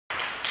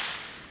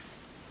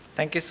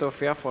Thank you,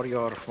 Sophia, for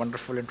your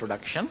wonderful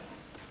introduction.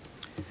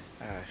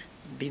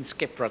 Dean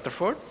Skip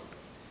Rutherford,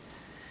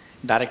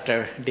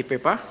 Director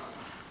DPIPA,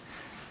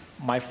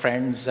 my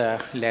friends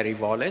Larry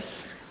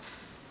Wallace,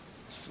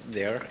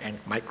 there, and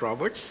Mike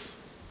Roberts,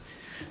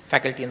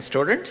 faculty and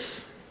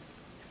students,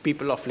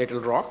 people of Little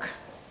Rock,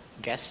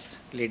 guests,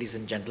 ladies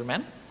and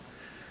gentlemen.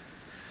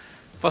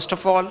 First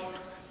of all,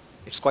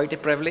 it's quite a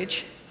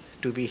privilege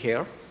to be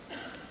here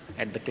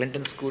at the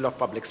Clinton School of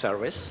Public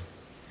Service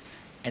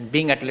and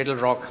being at Little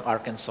Rock,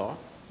 Arkansas,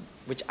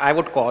 which I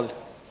would call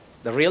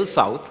the real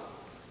South.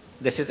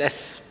 This is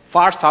as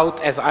far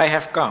south as I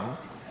have come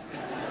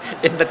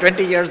in the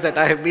 20 years that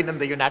I have been in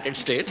the United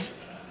States,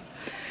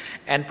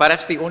 and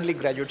perhaps the only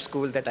graduate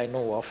school that I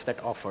know of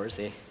that offers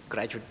a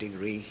graduate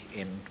degree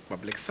in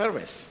public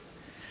service.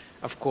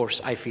 Of course,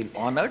 I feel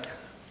honored,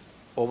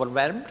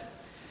 overwhelmed,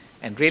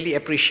 and really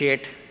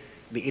appreciate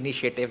the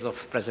initiatives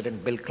of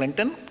President Bill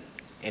Clinton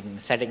in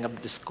setting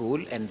up the school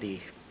and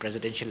the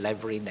presidential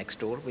library next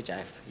door, which I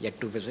have yet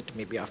to visit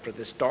maybe after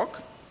this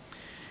talk.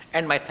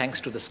 And my thanks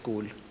to the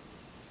school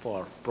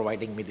for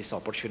providing me this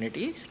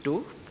opportunity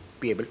to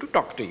be able to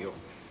talk to you.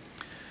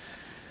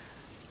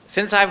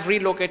 Since I've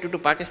relocated to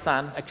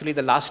Pakistan, actually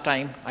the last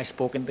time I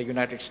spoke in the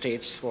United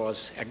States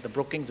was at the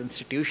Brookings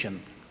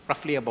Institution,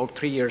 roughly about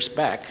 3 years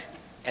back,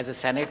 as a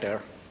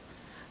senator,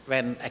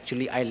 when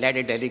actually I led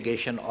a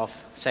delegation of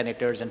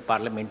senators and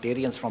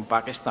parliamentarians from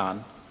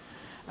Pakistan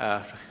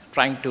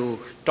trying to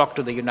talk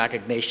to the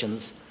United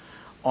Nations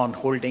on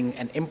holding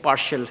an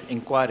impartial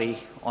inquiry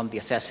on the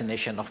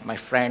assassination of my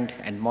friend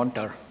and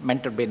mentor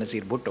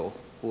Benazir Bhutto,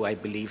 who I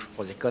believe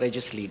was a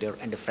courageous leader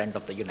and a friend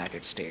of the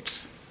United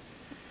States.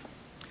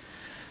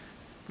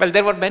 Well,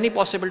 there were many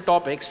possible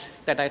topics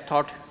that I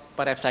thought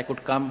perhaps I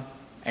could come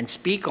and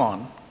speak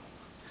on,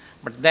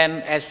 but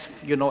then, as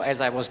you know, as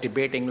I was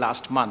debating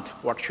last month,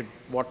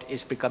 what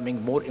is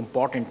becoming more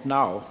important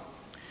now,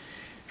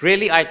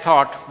 really I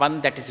thought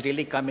one that is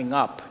really coming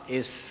up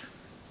is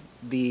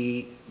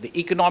the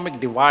economic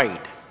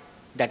divide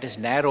that is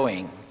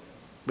narrowing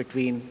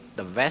between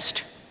the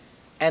West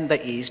and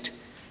the East,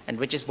 and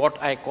which is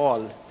what I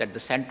call that the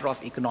center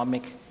of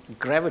economic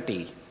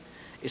gravity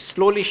is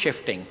slowly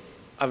shifting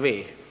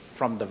away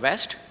from the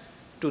West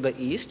to the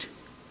East.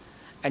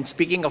 And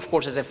speaking, of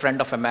course, as a friend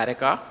of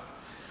America,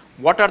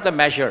 what are the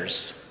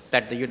measures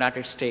that the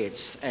United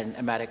States and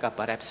America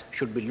perhaps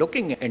should be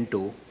looking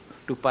into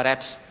to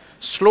perhaps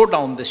slow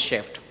down this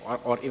shift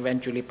or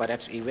eventually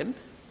perhaps even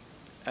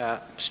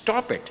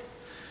stop it?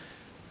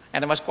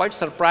 And I was quite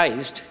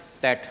surprised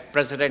that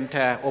President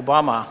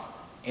Obama,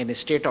 in his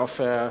State of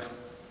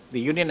the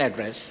Union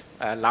address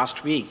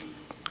last week,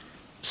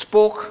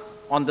 spoke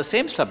on the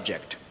same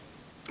subject,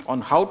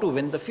 on how to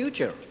win the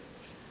future.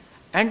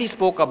 And he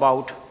spoke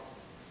about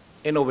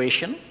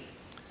innovation,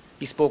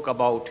 he spoke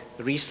about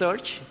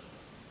research,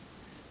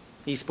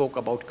 he spoke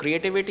about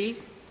creativity,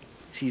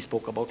 he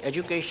spoke about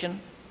education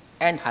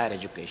and higher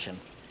education.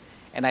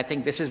 And I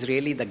think this is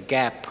really the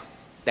gap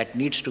that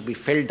needs to be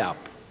filled up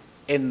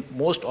in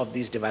most of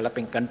these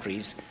developing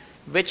countries,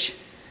 which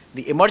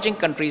the emerging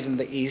countries in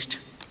the East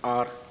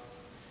are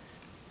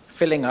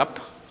filling up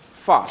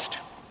fast.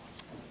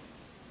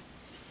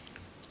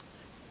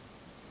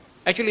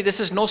 Actually, this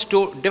is no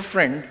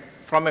different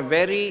from a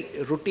very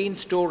routine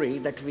story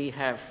that we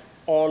have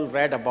all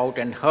read about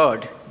and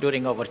heard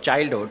during our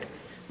childhood,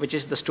 which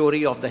is the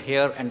story of the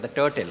hare and the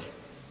turtle.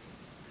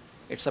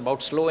 It's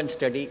about slow and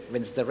steady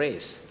wins the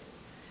race.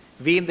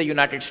 We in the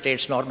United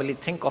States normally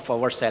think of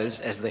ourselves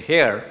as the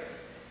hare,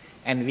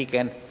 and we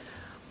can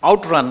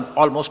outrun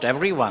almost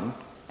everyone,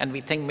 and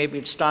we think maybe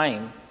it's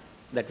time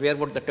that where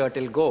would the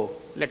turtle go?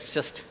 Let's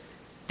just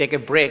take a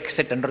break,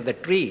 sit under the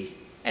tree,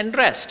 and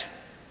rest.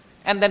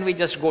 And then we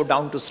just go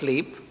down to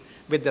sleep,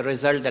 with the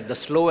result that the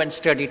slow and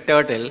steady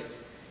turtle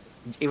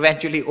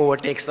eventually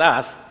overtakes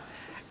us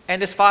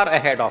and is far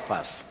ahead of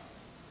us.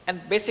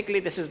 And basically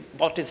this is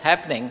what is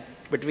happening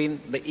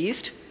between the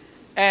East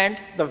and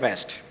the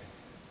West.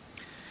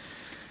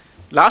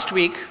 Last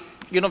week,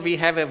 we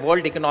have a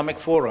World Economic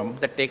Forum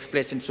that takes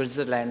place in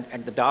Switzerland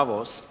at the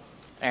Davos,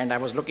 and I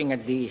was looking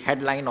at the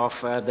headline of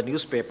the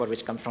newspaper,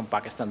 which comes from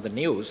Pakistan, the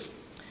News,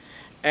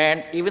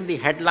 and even the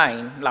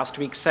headline last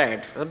week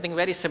said something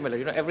very similar.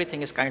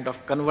 Everything is kind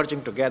of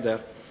converging together.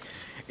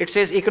 It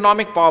says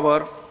economic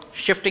power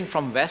shifting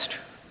from West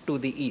to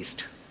the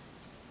East.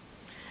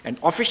 And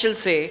officials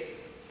say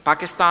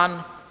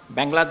Pakistan,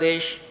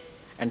 Bangladesh,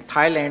 and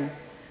Thailand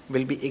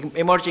will be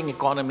emerging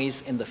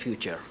economies in the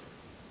future.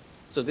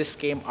 So this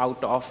came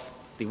out of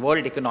the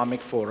World Economic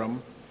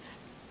Forum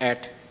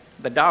at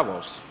the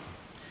Davos.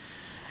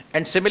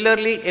 And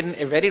similarly, in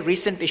a very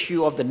recent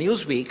issue of the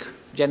Newsweek,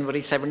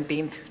 January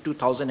 17th,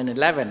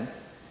 2011,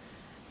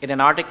 in an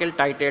article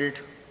titled,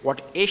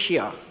 "What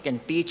Asia Can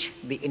Teach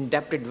the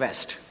Indebted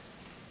West,"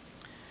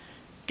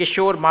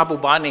 Kishore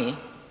Mahbubani,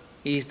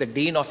 he is the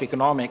Dean of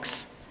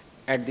Economics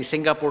at the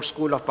Singapore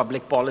School of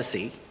Public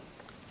Policy,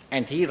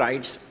 and he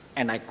writes,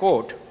 and I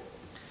quote,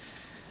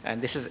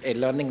 and this is a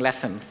learning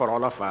lesson for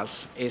all of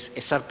us, is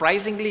a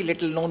surprisingly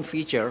little known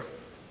feature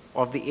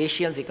of the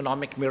Asian's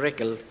economic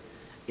miracle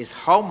is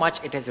how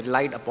much it has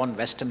relied upon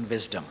Western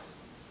wisdom.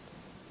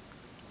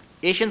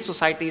 Asian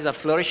societies are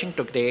flourishing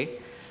today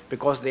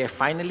because they have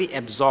finally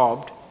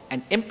absorbed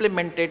and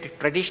implemented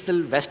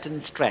traditional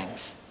Western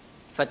strengths,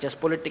 such as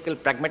political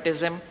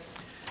pragmatism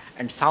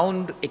and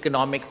sound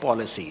economic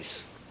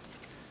policies.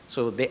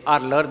 So they are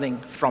learning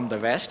from the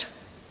West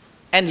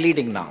and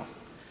leading now.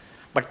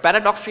 But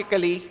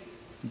paradoxically,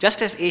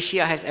 just as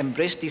Asia has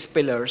embraced these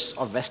pillars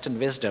of Western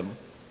wisdom,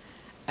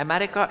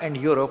 America and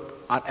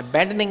Europe are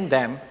abandoning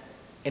them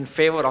in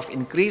favor of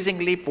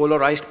increasingly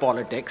polarized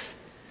politics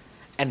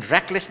and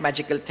reckless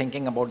magical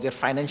thinking about their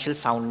financial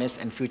soundness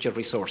and future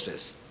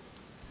resources.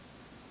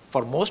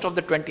 For most of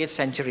the 20th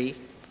century,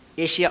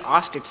 Asia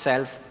asked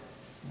itself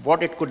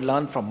what it could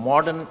learn from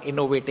modern,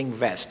 innovating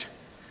West.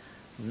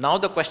 Now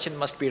the question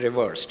must be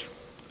reversed.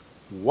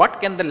 What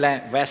can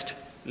the West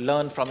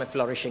learn from a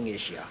flourishing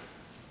Asia?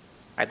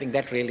 I think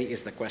that really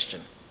is the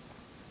question.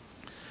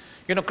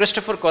 You know,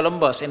 Christopher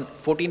Columbus in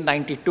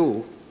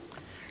 1492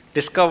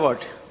 discovered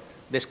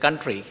this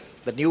country,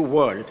 the New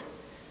World,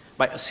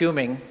 by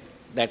assuming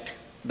that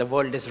the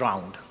world is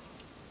round.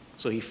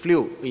 So he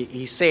flew,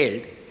 he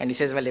sailed, and he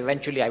says, well,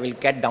 eventually I will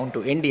get down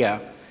to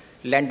India,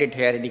 landed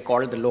here, and he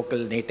called the local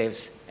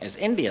natives as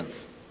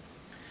Indians.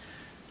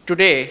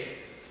 Today,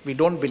 we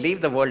don't believe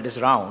the world is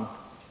round,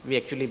 we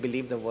actually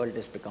believe the world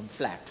has become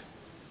flat.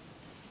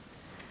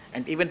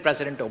 And even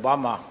President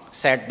Obama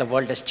said the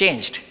world has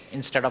changed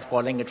instead of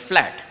calling it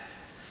flat.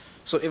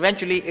 So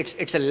eventually,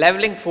 it's a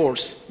leveling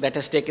force that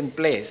has taken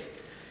place.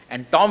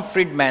 And Tom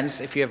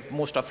Friedman's,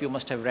 most of you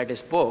must have read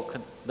his book,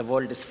 The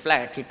World is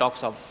Flat, he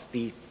talks of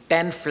the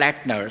 10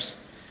 flatteners.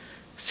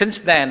 Since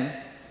then,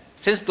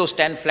 since those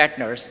 10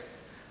 flatteners,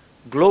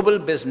 global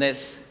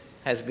business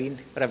has been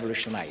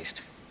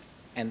revolutionized.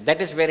 And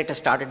that is where it has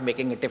started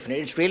making a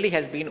difference. It really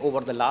has been over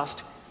the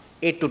last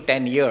 8 to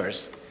 10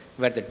 years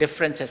where the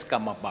difference has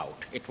come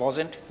about. It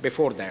wasn't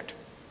before that.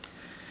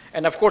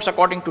 And of course,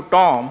 according to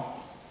Tom,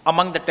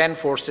 among the 10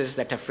 forces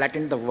that have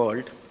flattened the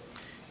world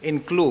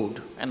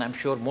include, and I'm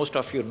sure most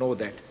of you know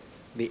that,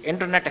 the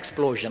internet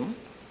explosion,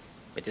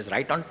 which is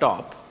right on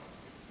top.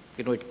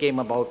 You know, it came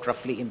about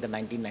roughly in the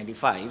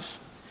 1995s.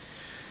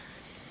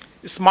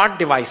 Smart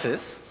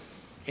devices,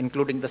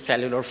 including the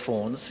cellular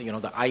phones, you know,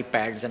 the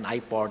iPads and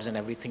iPods and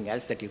everything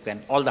else that you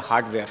can, all the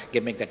hardware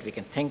gimmick that we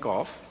can think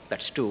of,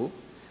 that's 2.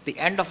 The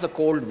end of the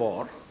Cold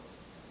War,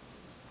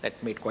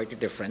 that made quite a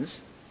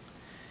difference.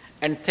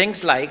 And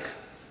things like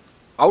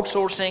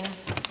outsourcing,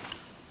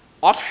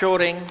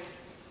 offshoring,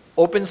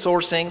 open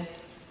sourcing,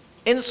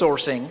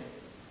 insourcing,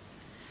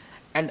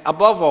 and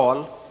above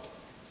all,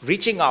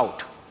 reaching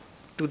out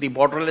to the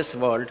borderless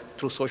world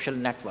through social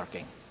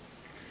networking.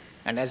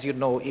 And as you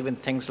know, even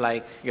things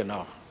like, you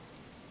know,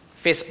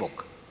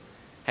 Facebook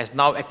has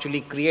now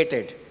actually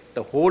created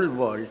the whole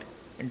world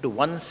into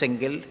one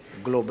single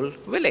global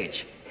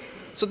village.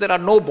 So there are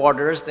no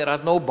borders, there are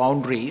no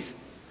boundaries.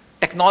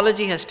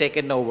 Technology has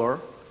taken over,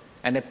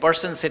 and a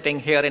person sitting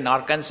here in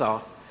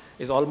Arkansas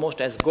is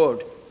almost as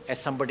good as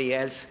somebody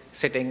else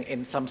sitting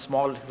in some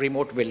small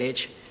remote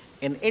village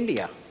in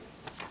India.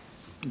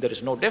 There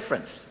is no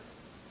difference.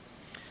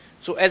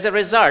 So as a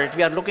result,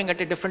 we are looking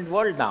at a different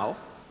world now.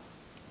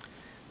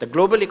 The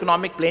global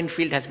economic playing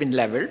field has been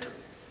leveled,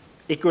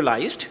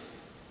 equalized,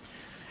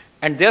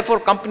 and therefore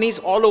companies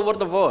all over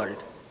the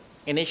world,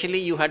 initially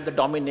you had the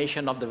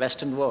domination of the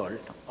Western world,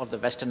 of the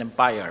Western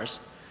empires,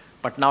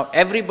 but now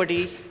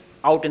everybody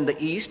out in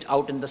the East,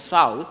 out in the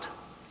South,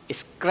 is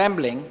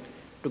scrambling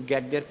to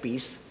get their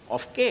piece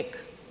of cake.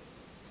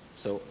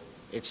 So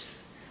it's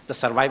the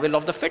survival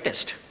of the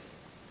fittest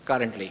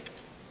currently.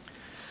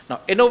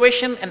 Now,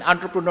 innovation and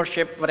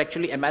entrepreneurship were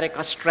actually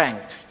America's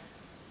strength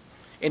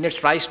in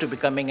its rise to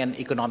becoming an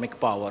economic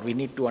power. We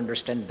need to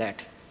understand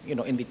that, you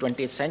know, in the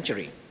 20th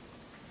century.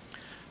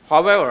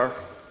 However,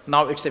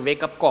 now it's a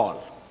wake-up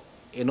call.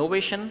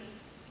 Innovation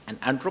and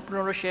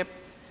entrepreneurship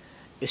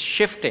is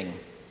shifting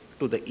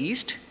to the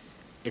East,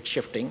 it's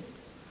shifting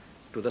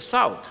to the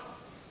South.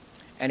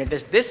 And it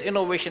is this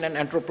innovation and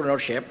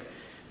entrepreneurship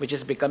which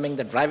is becoming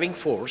the driving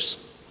force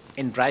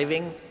in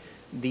driving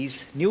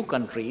these new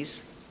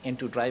countries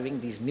into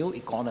driving these new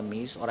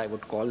economies, or I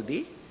would call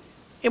the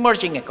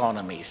emerging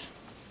economies.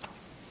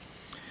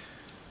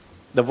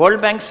 The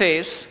World Bank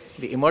says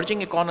the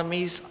emerging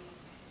economies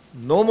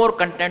no more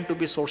content to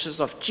be sources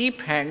of cheap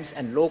hands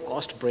and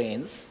low-cost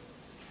brains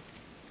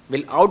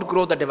will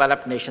outgrow the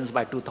developed nations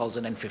by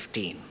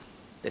 2015.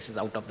 This is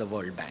out of the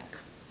World Bank.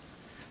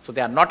 So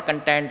they are not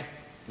content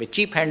with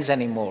cheap hands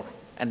anymore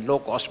and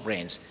low-cost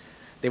brains.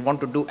 They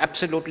want to do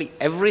absolutely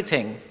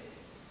everything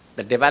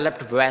the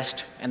developed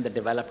West and the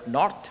developed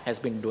North has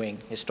been doing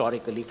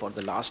historically for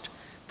the last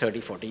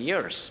 30, 40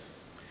 years.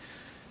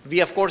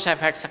 We, of course, have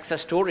had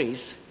success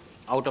stories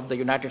out of the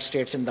United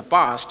States in the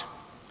past,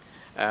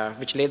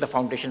 which lay the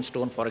foundation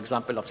stone, for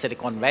example, of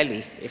Silicon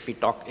Valley, if we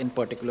talk in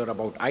particular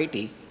about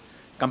IT.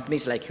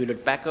 Companies like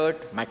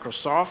Hewlett-Packard,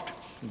 Microsoft,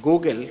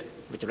 Google,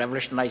 which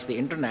revolutionized the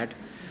internet,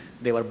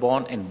 they were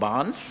born in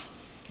barns,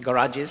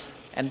 garages,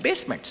 and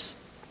basements.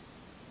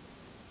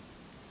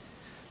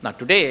 Now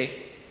today,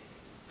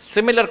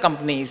 similar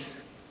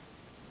companies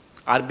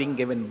are being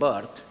given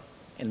birth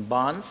in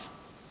barns,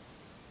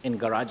 in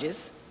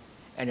garages,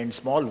 and in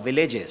small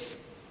villages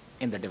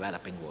in the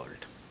developing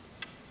world.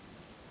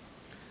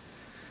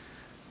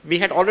 We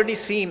had already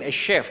seen a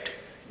shift,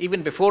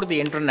 even before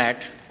the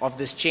internet, of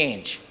this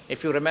change.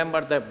 If you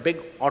remember the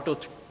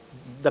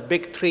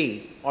big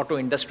three auto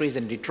industries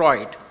in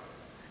Detroit,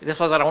 this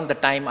was around the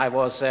time I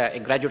was a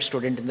graduate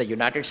student in the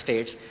United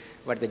States,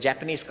 where the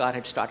Japanese car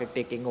had started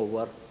taking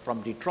over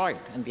from Detroit,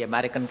 and the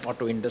American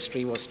auto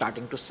industry was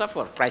starting to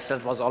suffer.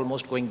 Chrysler was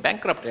almost going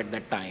bankrupt at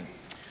that time.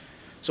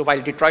 So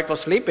while Detroit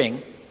was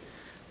sleeping,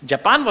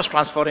 Japan was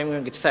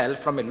transforming itself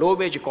from a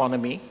low-wage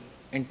economy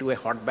into a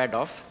hotbed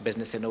of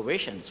business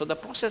innovation. So the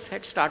process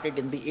had started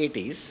in the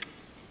 80s,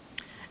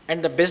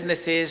 and the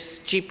businesses,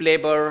 cheap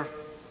labor,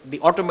 the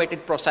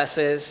automated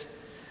processes,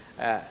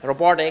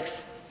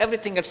 robotics,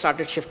 everything had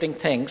started shifting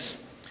things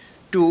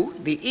to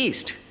the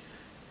east.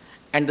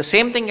 And the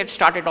same thing had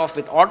started off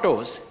with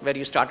autos, where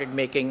you started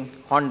making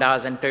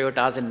Hondas and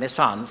Toyotas and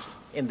Nissans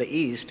in the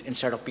east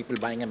instead of people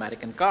buying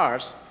American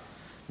cars.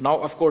 Now,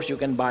 of course, you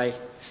can buy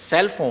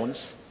cell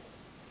phones,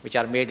 which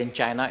are made in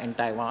China and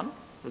Taiwan.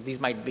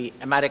 These might be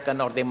American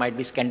or they might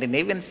be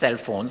Scandinavian cell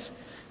phones,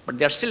 but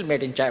they're still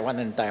made in Taiwan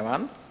and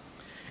Taiwan.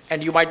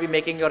 And you might be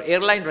making your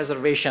airline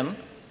reservation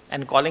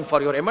and calling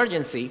for your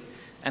emergency,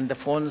 and the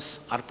phones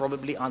are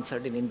probably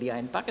answered in India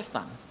and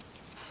Pakistan.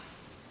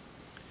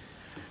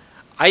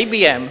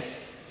 IBM,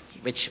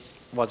 which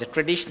was a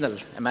traditional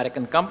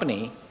American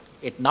company,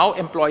 it now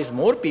employs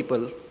more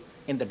people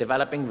in the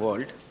developing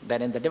world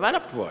than in the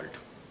developed world.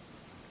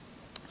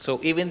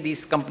 So even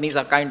these companies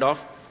are kind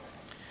of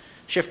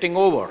shifting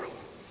over.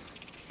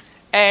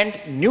 And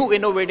new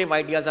innovative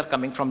ideas are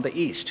coming from the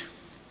East.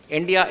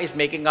 India is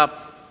making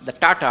up the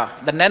Tata,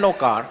 the nano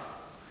car,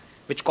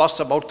 which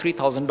costs about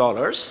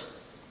 $3,000,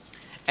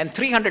 and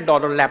 $300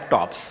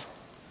 laptops,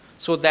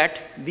 so that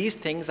these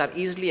things are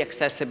easily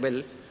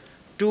accessible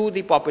to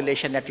the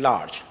population at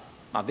large.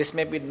 Now, this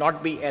may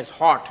not be as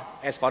hot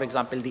as, for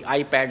example, the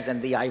iPads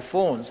and the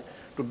iPhones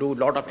to do a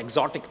lot of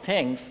exotic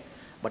things,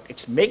 but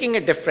it's making a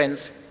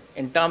difference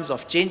in terms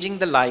of changing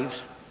the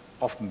lives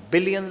of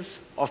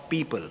billions of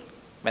people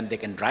when they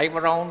can drive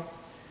around,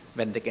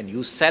 when they can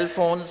use cell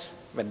phones,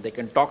 when they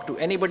can talk to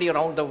anybody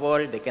around the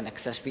world, they can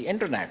access the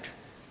internet.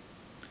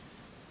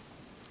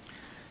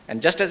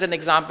 And just as an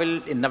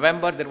example, in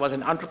November, there was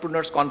an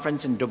entrepreneurs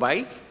conference in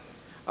Dubai.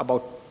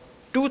 About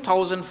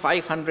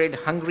 2,500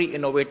 hungry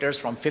innovators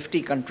from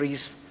 50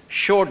 countries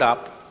showed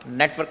up,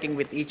 networking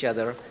with each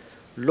other,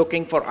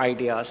 looking for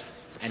ideas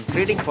and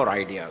trading for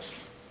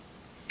ideas.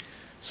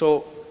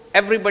 So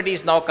everybody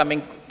is now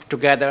coming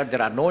together.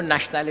 There are no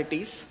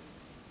nationalities.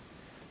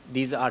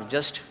 These are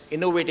just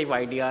innovative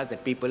ideas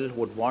that people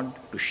would want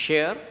to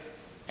share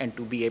and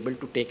to be able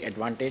to take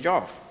advantage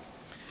of.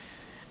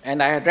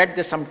 And I had read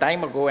this some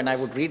time ago, and I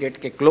would read it.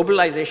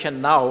 Globalization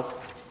now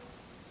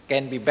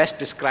can be best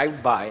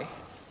described by,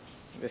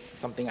 this is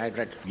something I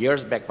read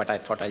years back, but I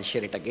thought I'll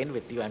share it again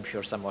with you. I'm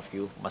sure some of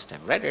you must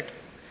have read it.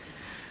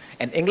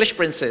 An English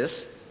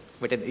princess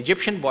with an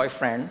Egyptian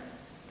boyfriend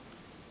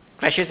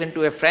crashes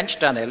into a French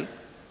tunnel,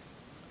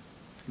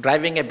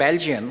 driving a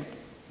Belgian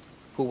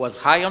who was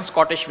high on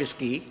Scottish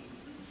whiskey,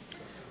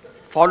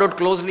 followed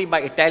closely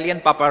by Italian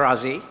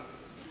paparazzi,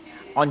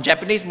 on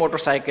Japanese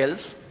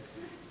motorcycles,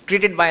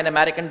 treated by an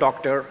American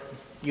doctor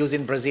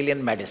using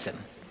Brazilian medicine.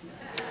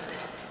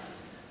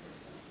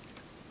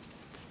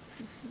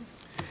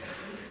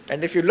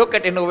 And if you look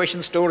at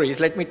innovation stories,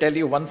 let me tell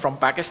you one from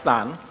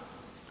Pakistan.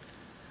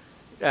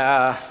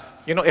 A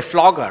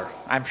flogger.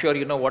 I'm sure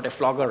you know what a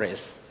flogger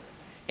is.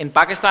 In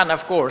Pakistan,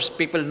 of course,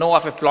 people know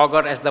of a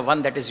flogger as the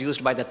one that is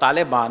used by the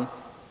Taliban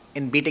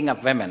in beating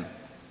up women.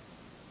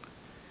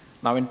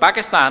 Now in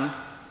Pakistan,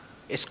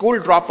 a school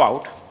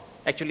dropout,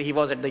 actually he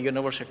was at the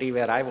university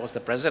where I was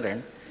the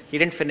president, he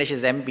didn't finish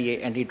his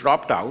MBA and he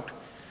dropped out.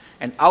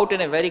 And out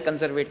in a very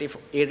conservative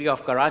area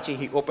of Karachi,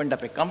 he opened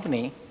up a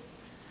company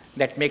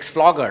that makes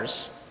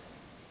floggers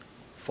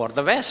for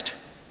the West.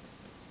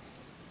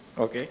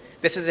 Okay?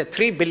 This is a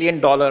 $3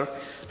 billion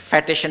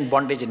fetish and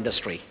bondage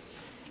industry.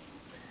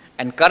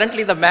 And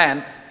currently the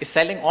man is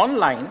selling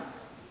online,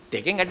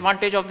 taking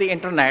advantage of the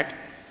internet,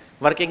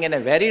 working in a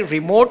very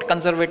remote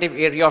conservative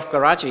area of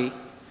Karachi,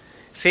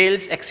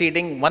 sales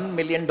exceeding $1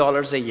 million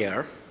a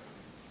year.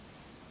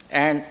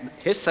 And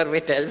his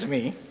survey tells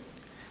me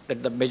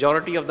that the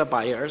majority of the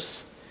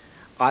buyers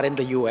are in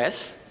the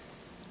US,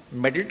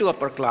 middle to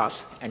upper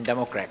class, and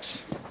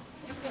Democrats.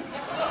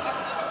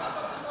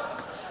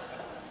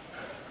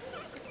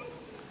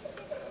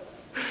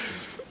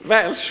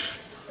 Well,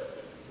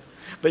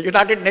 the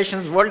United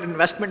Nations World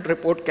Investment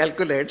Report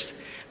calculates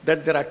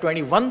that there are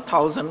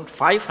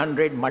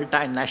 21,500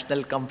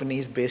 multinational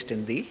companies based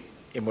in the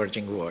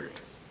emerging world.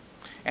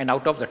 And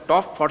out of the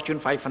top Fortune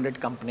 500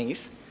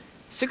 companies,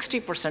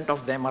 60%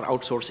 of them are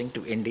outsourcing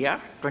to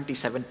India,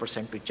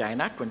 27% to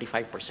China,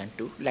 25%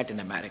 to Latin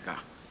America.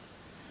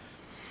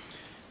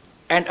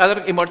 And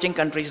other emerging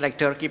countries like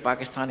Turkey,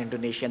 Pakistan,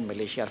 Indonesia, and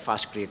Malaysia are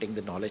fast creating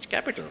the knowledge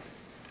capital.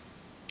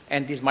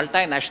 And these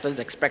multinationals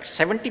expect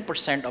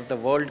 70% of the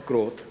world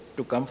growth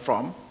to come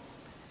from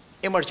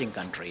emerging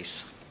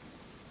countries.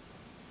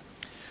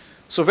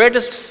 So where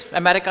does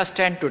America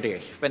stand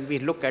today when we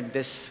look at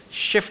this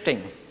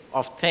shifting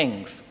of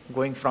things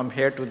going from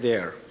here to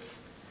there?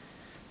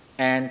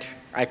 And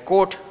I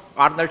quote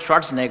Arnold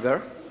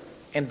Schwarzenegger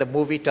in the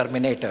movie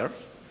Terminator.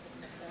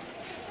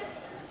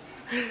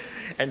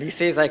 And he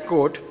says, I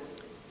quote,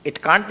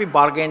 "It can't be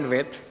bargained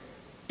with,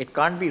 it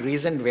can't be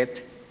reasoned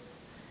with,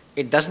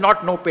 it does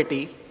not know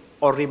pity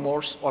or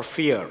remorse or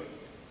fear,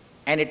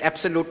 and it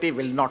absolutely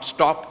will not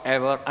stop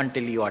ever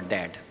until you are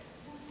dead."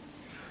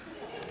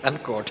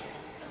 Unquote.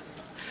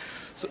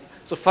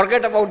 So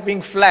forget about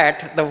being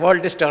flat, the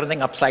world is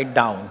turning upside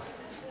down.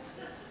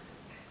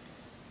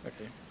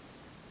 Okay.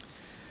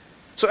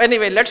 So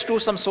anyway, let's do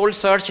some soul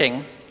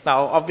searching.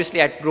 Now,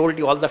 obviously, I told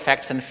you all the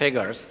facts and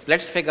figures.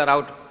 Let's figure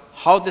out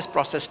how this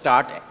process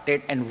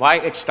started and why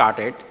it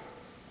started,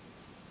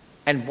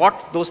 and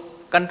what those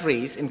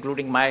countries,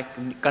 including my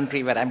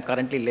country where I'm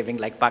currently living,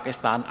 like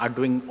Pakistan, are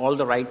doing all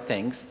the right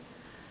things,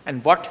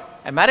 and what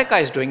America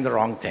is doing the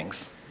wrong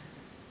things.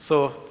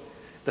 So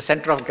the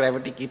center of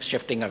gravity keeps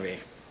shifting away.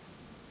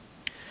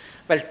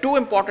 Well, two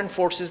important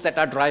forces that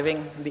are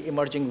driving the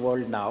emerging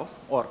world now,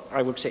 or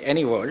I would say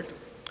any world.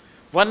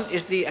 One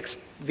is the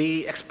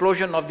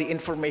explosion of the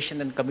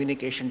information and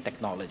communication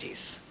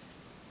technologies,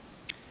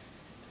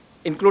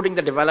 including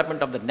the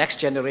development of the next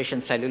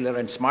generation cellular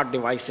and smart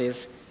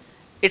devices,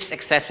 its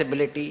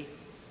accessibility,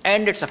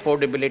 and its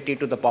affordability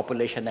to the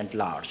population at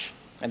large.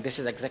 And this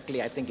is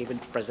exactly, I think, even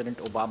President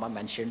Obama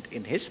mentioned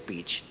in his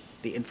speech,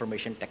 the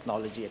information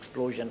technology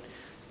explosion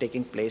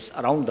taking place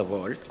around the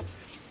world.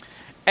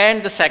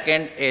 And the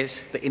second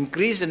is the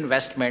increased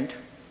investment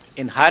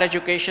in higher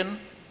education,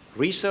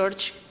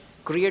 research,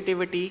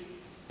 creativity,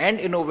 and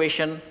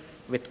innovation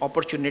with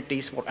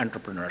opportunities for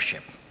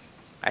entrepreneurship.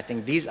 I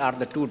think these are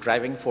the two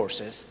driving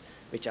forces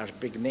which are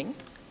beginning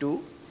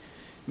to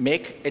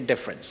make a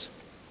difference.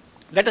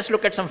 Let us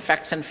look at some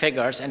facts and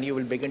figures, and you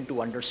will begin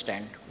to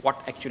understand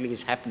what actually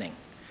is happening.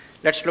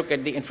 Let's look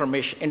at the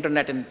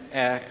internet and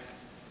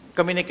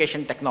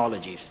communication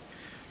technologies.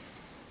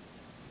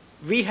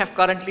 We have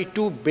currently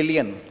 2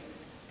 billion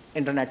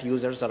internet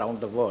users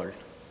around the world,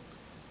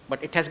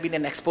 but it has been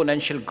an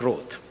exponential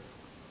growth.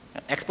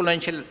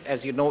 Exponential,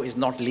 as you know, is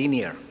not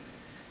linear.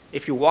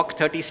 If you walk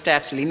 30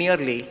 steps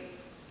linearly,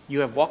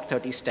 you have walked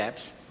 30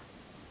 steps.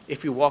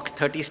 If you walk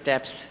 30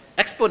 steps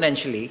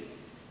exponentially,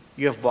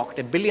 you have walked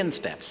 1 billion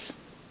steps.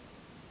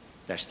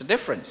 That's the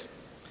difference.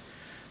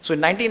 So in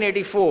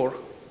 1984,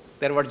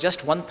 there were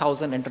just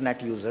 1,000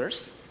 internet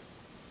users.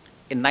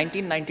 In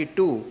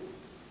 1992,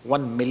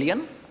 1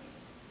 million.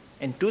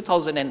 In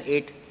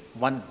 2008,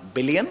 1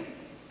 billion.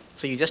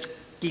 So you just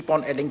keep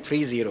on adding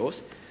 3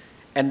 zeros.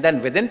 And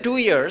then within 2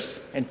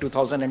 years, in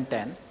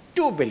 2010,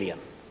 2 billion.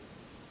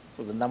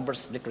 So the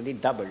numbers literally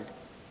doubled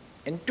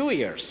in 2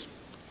 years.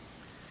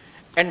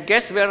 And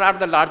guess where are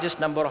the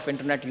largest number of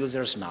internet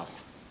users now?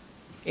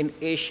 In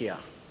Asia,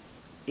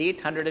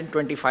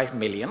 825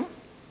 million.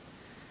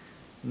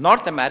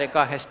 North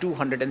America has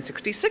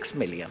 266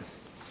 million.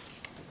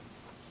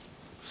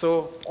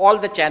 So all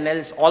the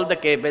channels, all the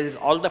cables,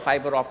 all the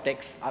fiber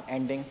optics are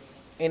ending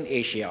in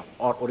Asia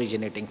or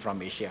originating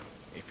from Asia,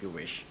 if you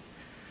wish.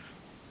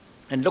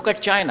 And look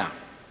at China.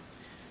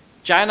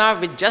 China,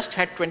 which just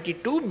had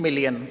 22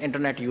 million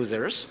internet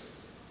users,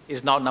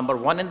 is now number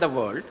 1 in the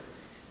world,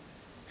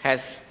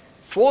 has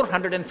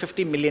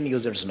 450 million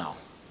users now,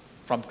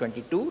 from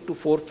 22 to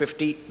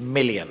 450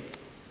 million.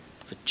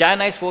 So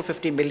China is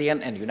 450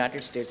 million and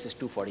United States is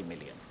 240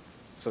 million.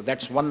 So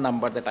that's one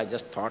number that I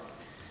just thought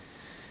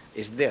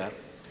is there.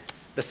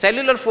 The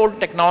cellular phone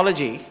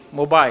technology,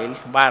 mobile,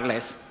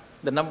 wireless,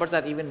 the numbers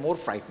are even more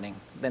frightening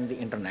than the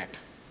internet,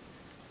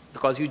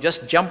 because you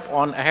just jump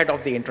on ahead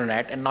of the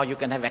internet and now you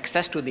can have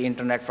access to the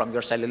internet from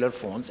your cellular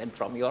phones and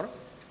from your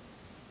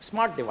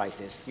smart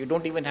devices. You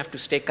don't even have to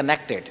stay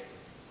connected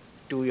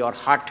to your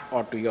hut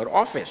or to your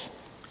office.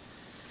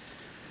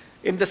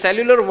 In the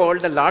cellular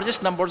world, the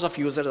largest numbers of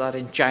users are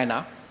in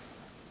China,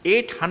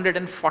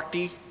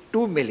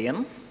 842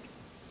 million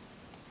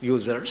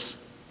users.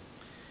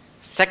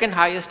 Second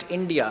highest,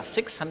 India,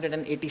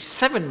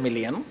 687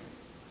 million.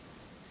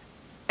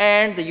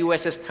 And the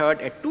US is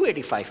third at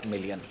 285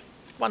 million,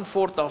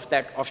 1/4 of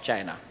that of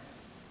China.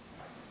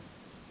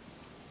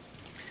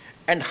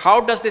 And how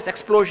does this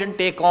explosion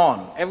take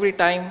on? Every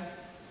time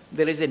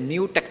there is a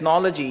new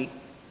technology,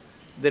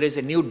 there is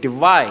a new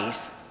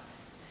device,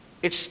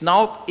 it's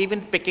now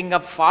even picking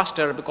up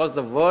faster because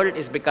the world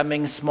is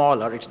becoming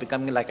smaller. It's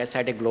becoming, like I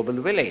said, a global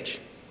village.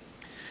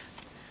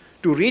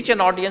 To reach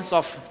an audience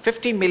of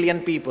 50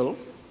 million people,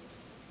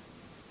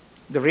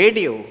 the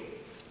radio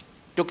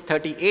took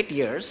 38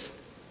 years,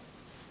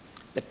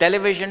 the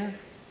television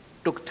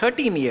took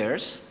 13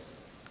 years,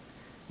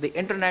 the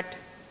internet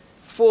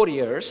 4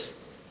 years,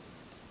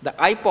 the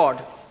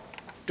iPod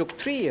took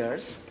 3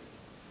 years,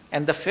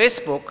 and the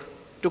Facebook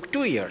took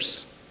 2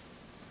 years.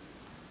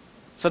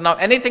 So now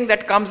anything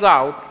that comes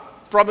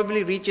out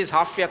probably reaches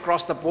halfway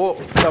across the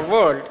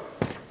world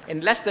in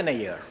less than a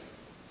year.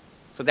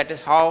 So that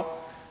is how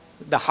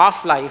the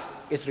half-life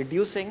is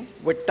reducing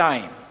with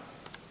time.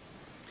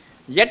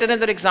 Yet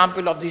another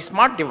example of these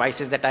smart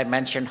devices that I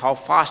mentioned, how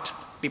fast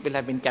people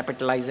have been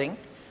capitalizing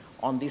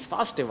on these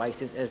fast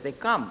devices as they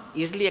come.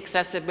 Easily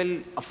accessible,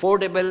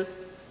 affordable,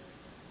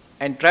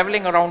 and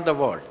traveling around the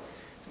world.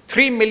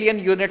 3 million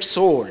units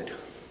sold.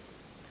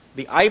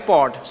 The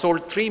iPod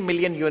sold 3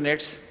 million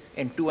units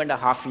in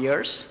 2.5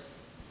 years.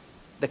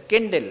 The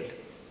Kindle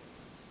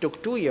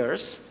took 2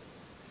 years.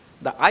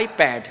 The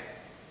iPad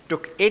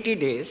took 80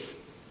 days.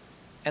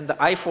 And the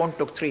iPhone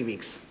took 3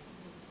 weeks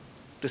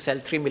to sell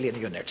 3 million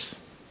units.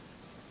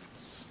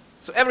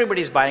 So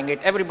everybody's buying it,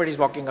 everybody's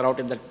walking around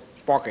in the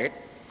pocket.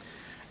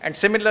 And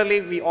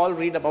similarly, we all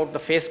read about the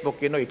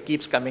Facebook, it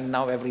keeps coming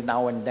now, every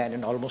now and then,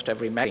 in almost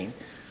every magazine.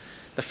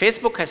 The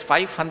Facebook has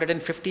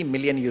 550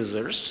 million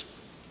users.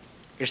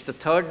 It's the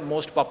third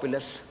most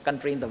populous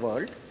country in the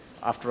world,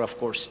 after, of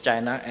course,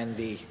 China and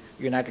the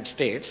United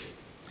States,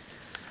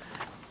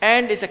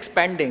 and is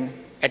expanding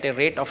at a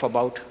rate of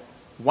about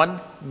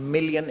 1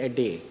 million a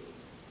day.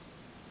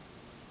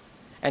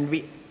 And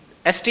we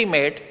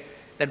estimate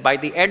that by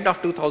the end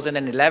of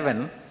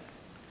 2011,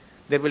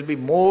 there will be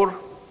more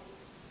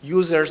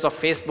users of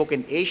Facebook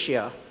in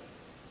Asia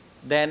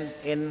than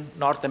in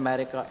North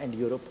America and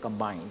Europe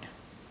combined.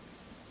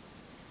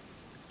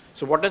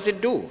 So what does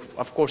it do?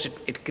 Of course,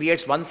 it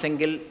creates one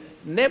single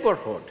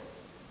neighborhood.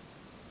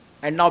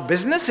 And now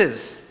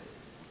businesses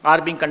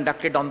are being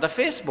conducted on the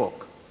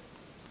Facebook.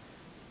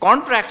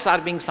 Contracts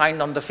are being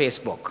signed on the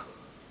Facebook,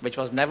 which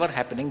was never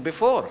happening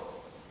before.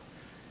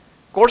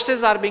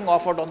 Courses are being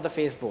offered on the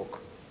Facebook.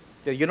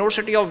 The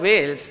University of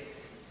Wales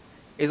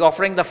is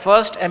offering the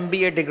first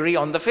MBA degree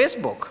on the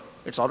Facebook.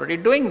 It's already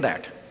doing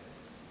that.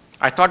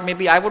 I thought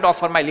maybe I would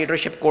offer my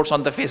leadership course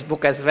on the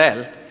Facebook as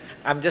well.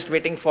 I'm just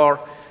waiting for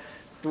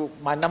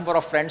my number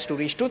of friends to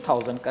reach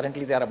 2,000.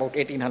 Currently, they are about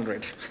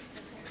 1,800.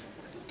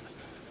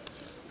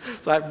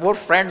 So I have more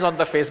friends on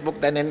the Facebook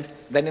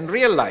than in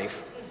real life.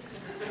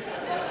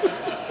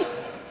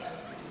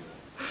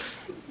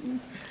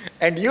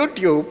 And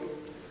YouTube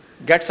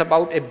gets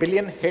about 1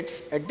 billion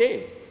hits a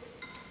day.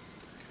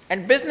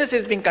 And business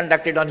is being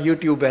conducted on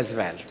YouTube as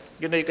well.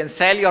 You can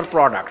sell your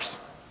products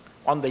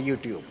on the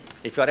YouTube.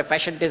 If you're a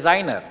fashion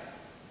designer,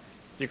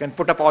 you can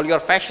put up all your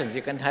fashions.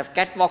 You can have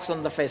catwalks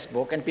on the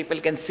Facebook, and people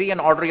can see and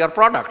order your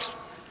products.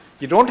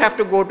 You don't have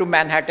to go to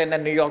Manhattan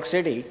and New York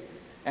City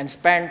and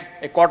spend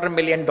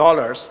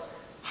 $250,000,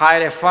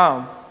 hire a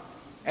firm,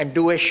 and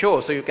do a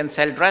show so you can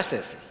sell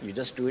dresses. You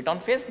just do it on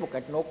Facebook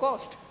at no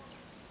cost.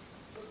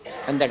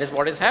 And that is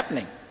what is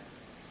happening.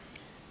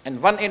 And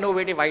one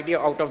innovative idea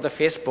out of the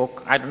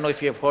Facebook, I don't know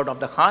if you have heard of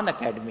the Khan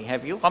Academy,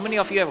 have you? How many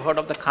of you have heard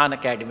of the Khan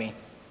Academy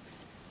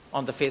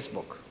on the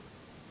Facebook?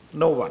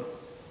 No one.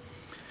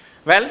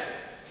 Well,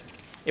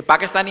 a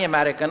Pakistani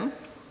American,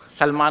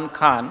 Salman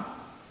Khan,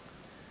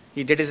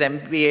 he did his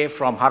MBA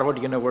from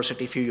Harvard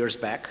University a few years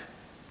back.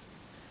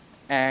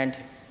 And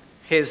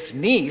his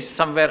niece,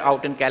 somewhere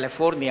out in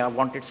California,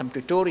 wanted some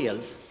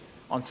tutorials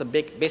on some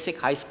basic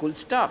high school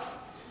stuff.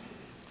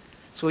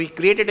 So he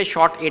created a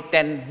short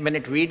 8-10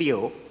 minute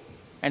video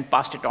and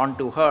passed it on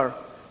to her,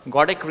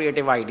 got a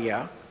creative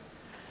idea,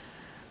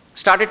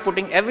 started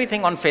putting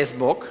everything on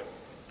Facebook,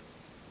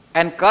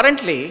 and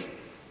currently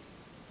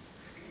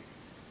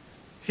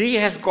he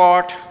has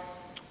got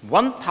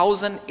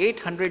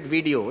 1,800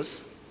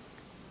 videos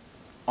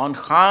on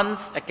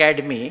Khan's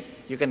Academy.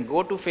 You can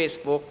go to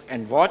Facebook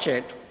and watch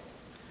it.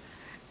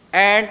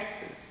 And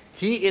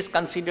he is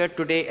considered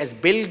today as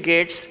Bill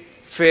Gates'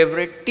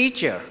 favorite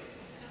teacher.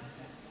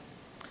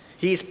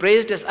 He is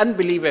praised as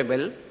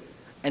unbelievable,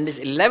 and his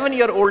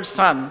 11-year-old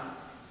son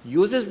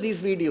uses these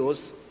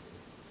videos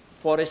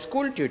for his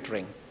school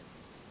tutoring.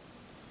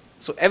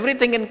 So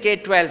everything in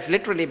K-12,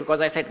 literally,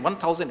 because I said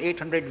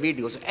 1,800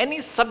 videos, any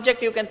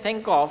subject you can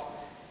think of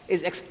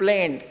is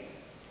explained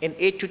in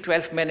 8 to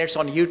 12 minutes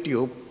on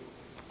YouTube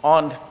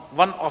on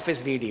one of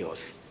his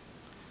videos.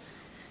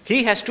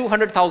 He has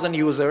 200,000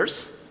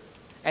 users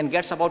and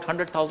gets about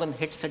 100,000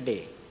 hits a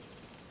day.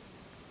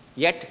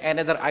 Yet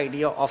another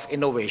idea of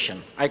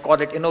innovation. I call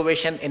it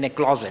innovation in a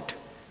closet,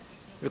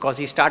 because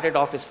he started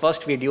off his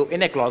first video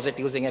in a closet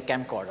using a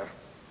camcorder.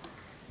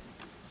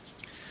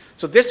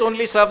 So this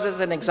only serves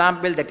as an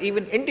example that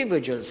even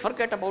individuals,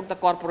 forget about the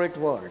corporate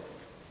world,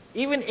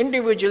 even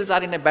individuals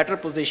are in a better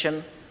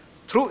position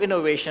through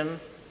innovation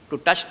to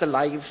touch the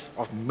lives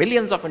of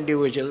millions of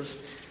individuals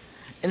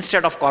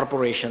instead of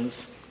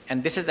corporations.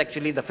 And this is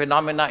actually, the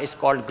phenomena is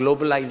called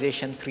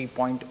globalization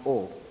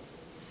 3.0.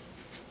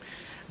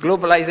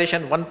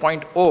 Globalization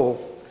 1.0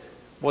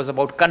 was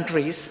about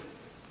countries.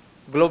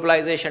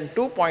 Globalization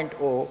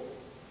 2.0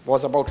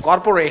 was about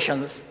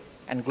corporations.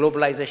 And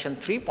globalization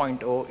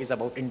 3.0 is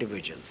about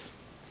individuals.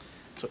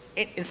 So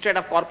instead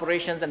of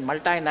corporations and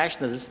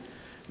multinationals,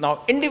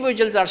 now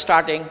individuals are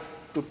starting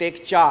to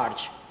take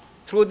charge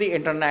through the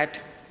internet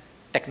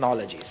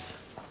technologies.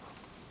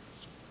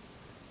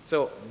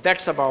 So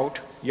that's about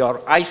your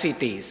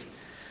ICTs.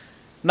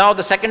 Now,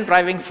 the second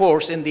driving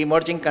force in the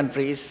emerging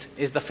countries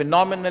is the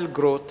phenomenal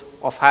growth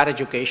of higher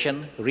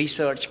education,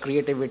 research,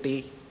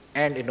 creativity,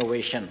 and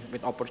innovation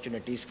with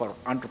opportunities for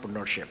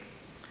entrepreneurship.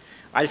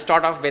 I'll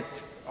start off with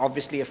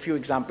obviously a few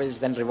examples,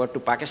 then revert to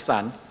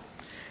Pakistan.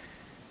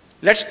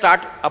 Let's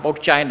start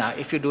about China.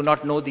 If you do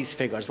not know these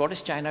figures, what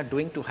is China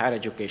doing to higher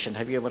education?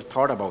 Have you ever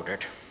thought about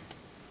it?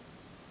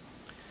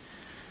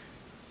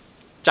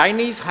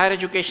 Chinese higher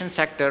education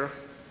sector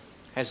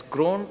has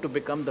grown to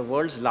become the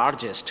world's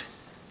largest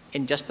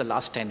in just the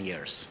last 10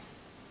 years.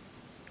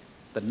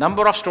 The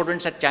number of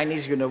students at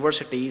Chinese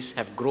universities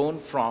have grown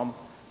from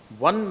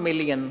 1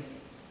 million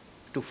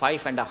to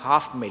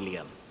 5.5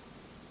 million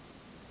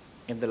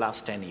in the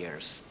last 10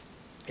 years,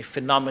 a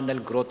phenomenal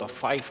growth of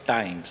 5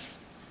 times.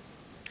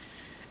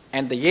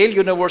 And the Yale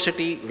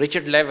University,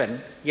 Richard Levin,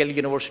 Yale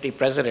University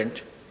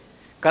president,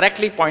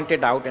 correctly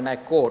pointed out, and I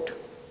quote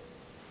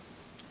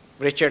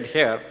Richard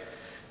here,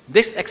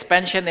 "This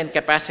expansion in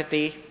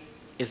capacity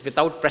is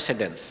without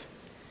precedence.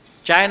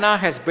 China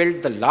has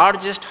built the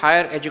largest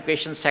higher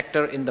education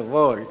sector in the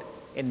world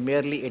in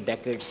merely a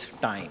decade's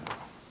time."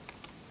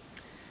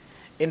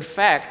 In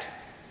fact,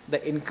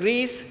 the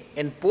increase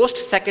in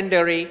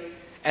post-secondary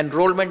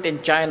enrollment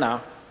in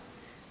China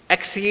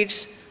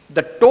exceeds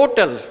the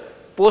total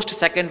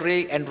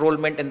post-secondary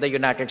enrollment in the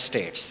United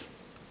States.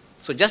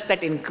 So just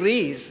that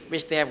increase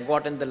which they have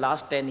got in the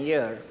last 10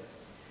 years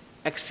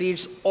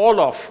exceeds all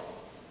of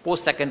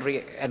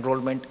post-secondary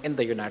enrollment in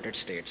the United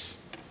States.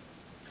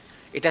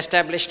 It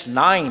established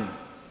 9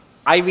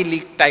 Ivy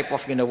League type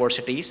of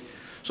universities.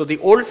 So the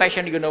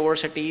old-fashioned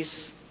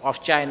universities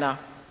of China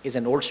is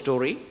an old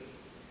story.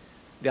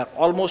 They are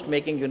almost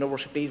making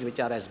universities which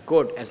are as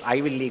good as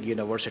Ivy League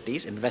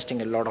universities,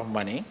 investing a lot of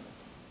money.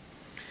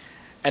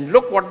 And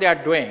look what they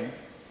are doing.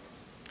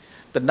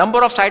 The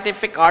number of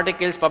scientific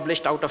articles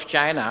published out of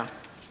China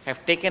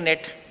have taken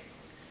it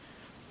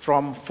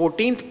from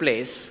 14th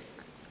place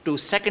to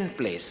 2nd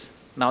place.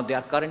 Now they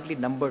are currently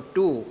number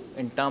 2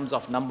 in terms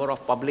of number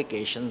of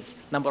publications,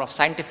 number of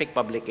scientific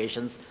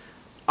publications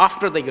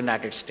after the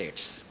United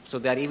States. So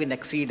they are even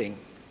exceeding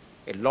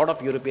a lot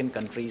of European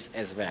countries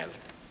as well.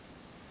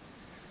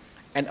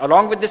 And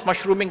along with this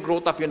mushrooming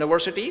growth of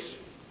universities,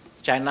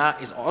 China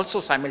is also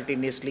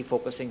simultaneously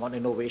focusing on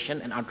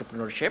innovation and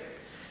entrepreneurship,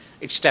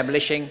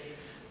 establishing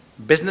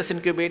business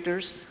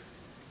incubators,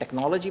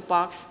 technology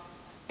parks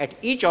at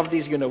each of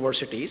these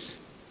universities.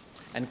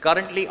 And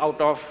currently, out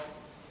of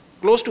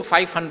close to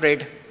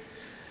 500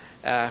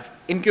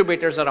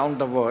 incubators around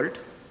the world,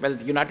 well,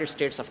 the United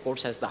States, of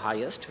course, has the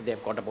highest.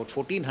 They've got about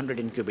 1,400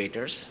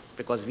 incubators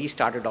because we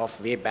started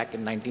off way back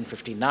in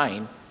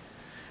 1959.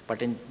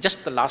 But in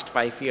just the last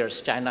 5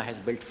 years, China has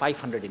built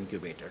 500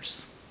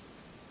 incubators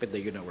with the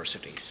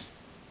universities.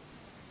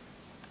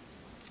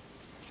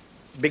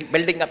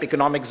 Building up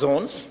economic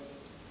zones.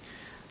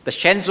 The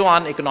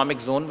Shenzhen economic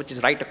zone, which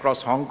is right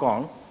across Hong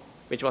Kong,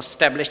 which was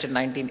established in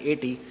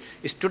 1980,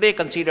 is today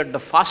considered the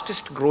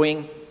fastest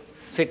growing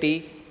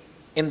city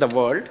in the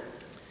world.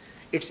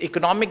 Its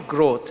economic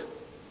growth,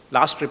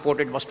 last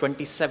reported, was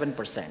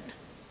 27%,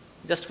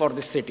 just for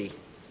this city.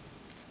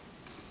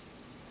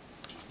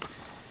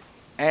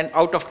 And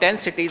out of 10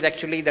 cities,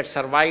 actually, that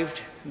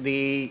survived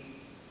the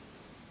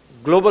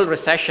global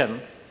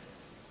recession,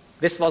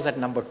 this was at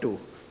number 2.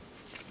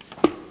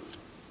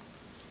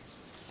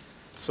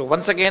 So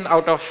once again,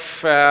 out of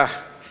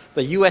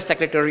the US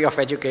Secretary of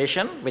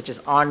Education, which is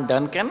Arne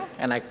Duncan,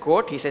 and I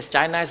quote, he says,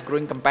 "China's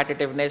growing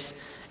competitiveness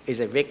is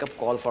a wake-up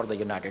call for the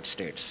United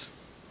States."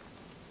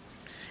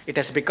 It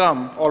has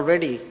become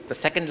already the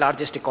 2nd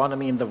largest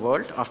economy in the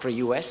world after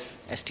US,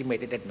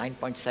 estimated at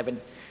 $9.7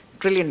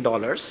 trillion,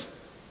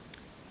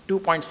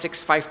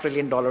 $2.65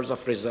 trillion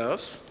of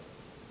reserves.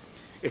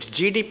 Its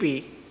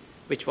GDP,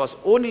 which was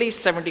only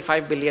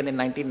 75 billion in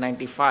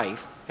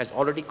 1995, has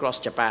already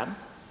crossed Japan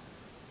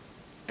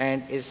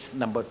and is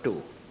number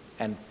 2.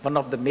 And one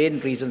of the main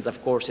reasons,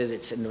 of course, is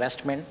its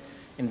investment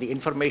in the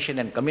information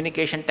and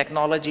communication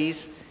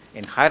technologies,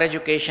 in higher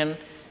education,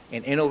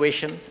 in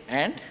innovation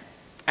and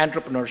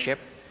entrepreneurship.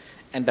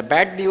 And the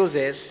bad news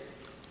is,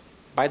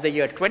 by the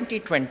year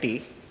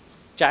 2020,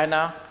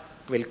 China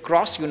will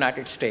cross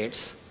United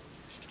States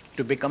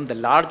to become the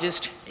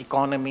largest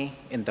economy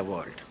in the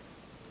world.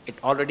 It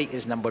already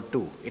is number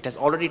 2. It has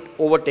already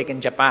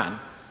overtaken Japan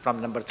from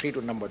number 3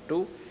 to number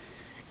 2.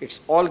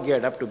 It's all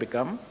geared up to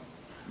become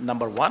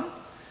number 1.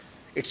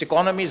 Its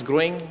economy is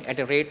growing at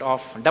a rate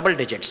of double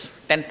digits,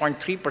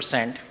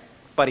 10.3%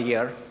 per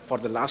year for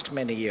the last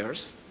many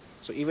years.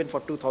 So even for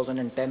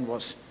 2010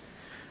 was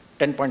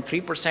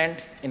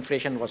 10.3%,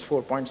 inflation was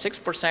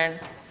 4.6%,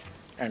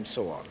 and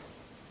so on.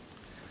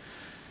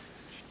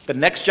 The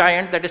next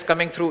giant that is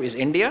coming through is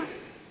India,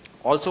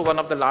 also one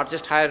of the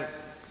largest higher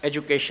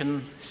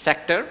education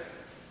sector,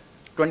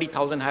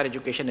 20,000 higher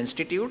education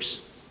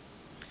institutes,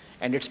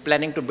 and it's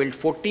planning to build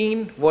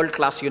 14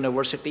 world-class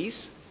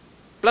universities,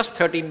 plus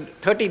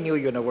 30 new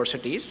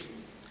universities,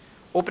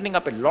 opening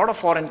up a lot of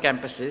foreign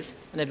campuses,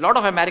 and a lot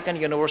of American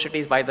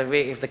universities, by the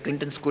way, if the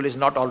Clinton School is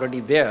not already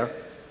there,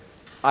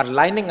 are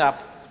lining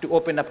up to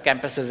open up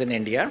campuses in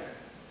India.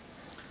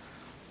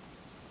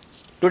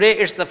 Today,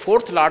 it's the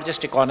fourth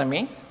largest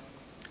economy,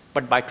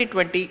 but by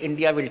 2020,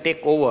 India will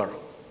take over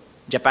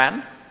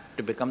Japan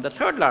to become the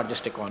third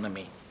largest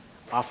economy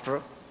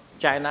after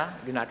China,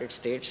 United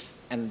States,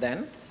 and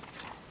then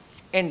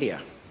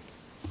India.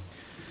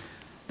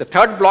 The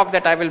third block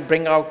that I will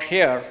bring out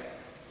here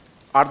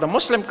are the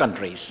Muslim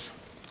countries,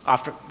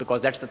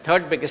 because that's the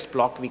third biggest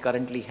block we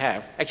currently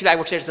have. Actually, I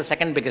would say it's the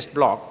second biggest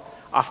block.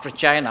 After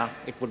China,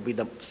 it would be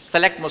the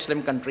select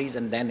Muslim countries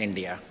and then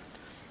India.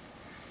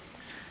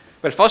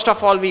 Well, first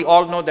of all, we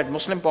all know that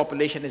Muslim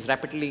population is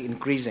rapidly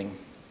increasing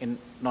in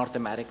North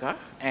America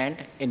and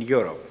in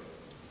Europe.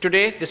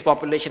 Today, this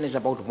population is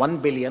about 1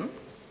 billion,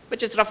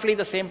 which is roughly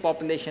the same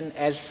population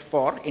as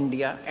for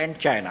India and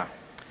China.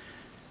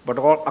 But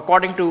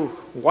according to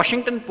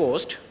Washington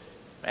Post,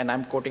 and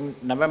I'm quoting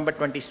November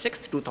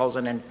 26,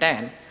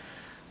 2010,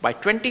 by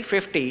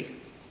 2050,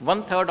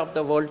 1/3 of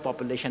the world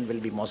population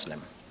will be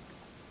Muslim.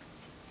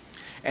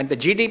 And the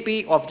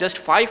GDP of just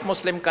 5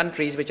 Muslim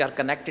countries which are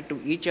connected to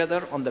each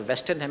other on the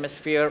Western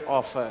Hemisphere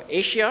of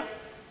Asia,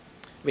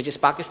 which is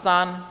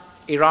Pakistan,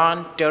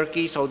 Iran,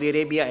 Turkey, Saudi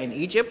Arabia, and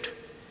Egypt,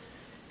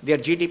 their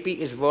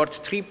GDP is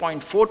worth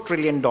 $3.4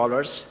 trillion,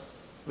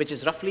 which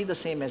is roughly the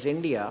same as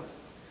India,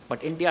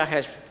 but India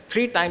has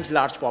 3 times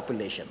large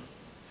population.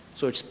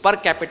 So its per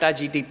capita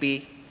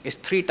GDP is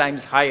 3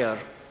 times higher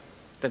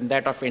than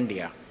that of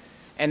India.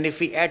 And if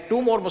we add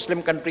 2 more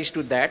Muslim countries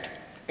to that,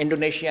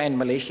 Indonesia and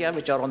Malaysia,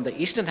 which are on the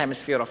Eastern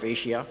Hemisphere of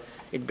Asia,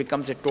 it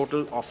becomes a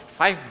total of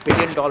 $5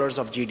 billion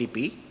of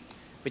GDP,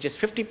 which is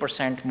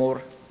 50%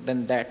 more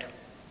than that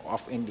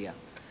of India.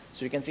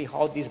 So you can see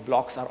how these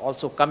blocks are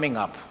also coming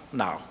up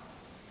now.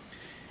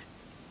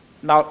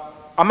 Now,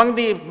 among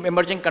the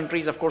emerging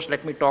countries, of course,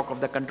 let me talk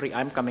of the country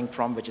I'm coming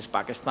from, which is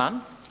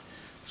Pakistan.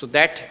 So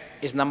that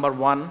is number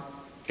 1.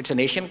 It's an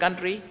Asian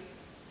country,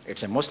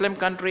 it's a Muslim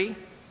country,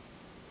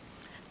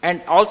 and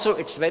also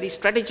it's very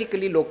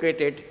strategically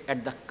located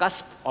at the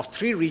cusp of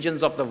 3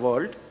 regions of the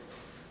world: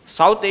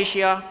 South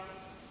Asia,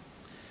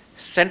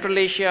 Central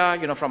Asia,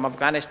 from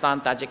Afghanistan,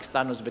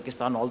 Tajikistan,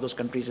 Uzbekistan, all those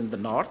countries in the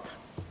north,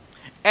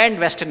 and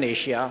Western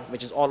Asia,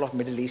 which is all of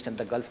Middle East and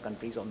the Gulf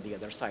countries on the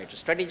other side. So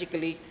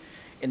strategically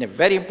in a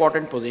very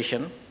important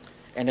position,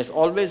 and has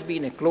always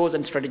been a close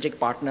and strategic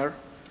partner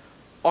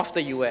of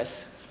the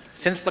US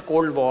since the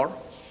Cold War.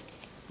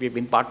 We have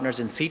been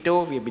partners in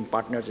CETO, we have been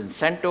partners in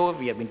CENTO,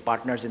 we have been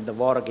partners in the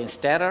war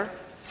against terror.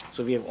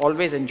 So we have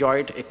always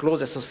enjoyed a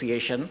close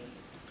association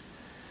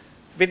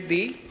with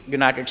the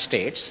United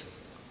States.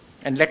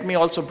 And let me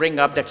also bring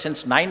up that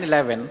since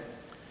 9/11,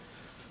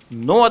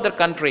 no other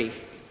country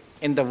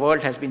in the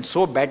world has been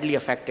so badly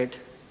affected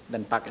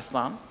than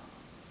Pakistan.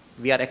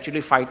 We are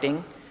actually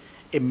fighting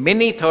a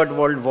mini Third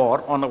World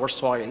War on our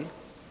soil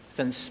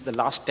since the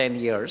last 10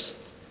 years.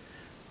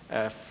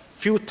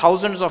 Few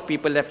thousands of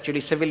people,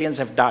 actually civilians,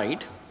 have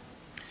died.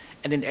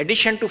 And in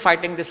addition to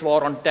fighting this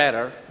war on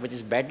terror, which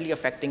is badly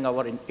affecting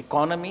our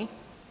economy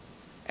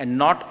and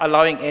not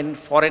allowing in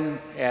foreign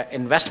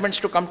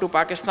investments to come to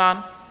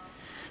Pakistan,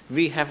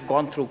 we have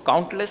gone through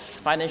countless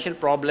financial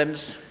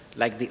problems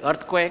like the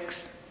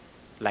earthquakes,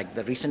 like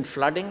the recent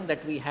flooding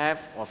that we have,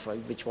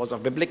 which was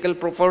of biblical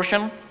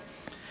proportion.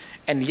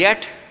 And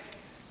yet,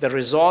 the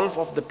resolve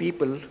of the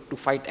people to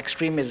fight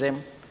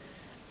extremism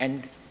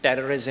and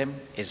terrorism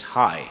is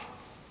high.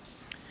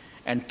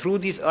 And through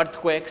these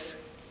earthquakes,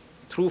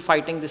 through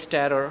fighting this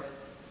terror,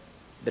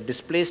 the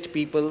displaced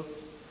people,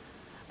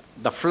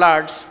 the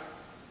floods,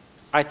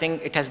 I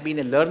think it has been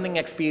a learning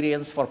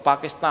experience for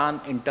Pakistan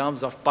in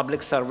terms of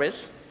public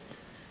service.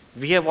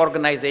 We have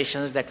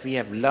organizations that we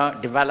have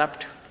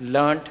developed,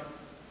 learned,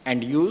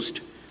 and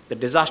used: the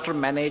Disaster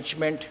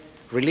Management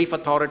Relief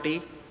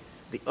Authority,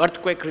 the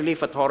Earthquake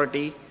Relief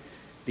Authority,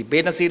 the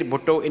Benazir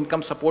Bhutto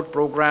Income Support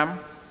Program.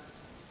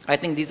 I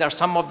think these are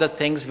some of the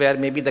things where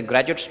maybe the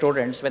graduate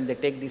students, when they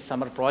take these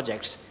summer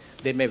projects,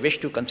 they may wish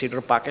to consider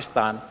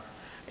Pakistan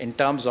in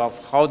terms of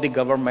how the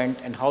government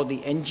and how the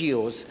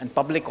NGOs and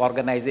public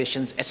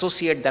organizations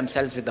associate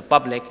themselves with the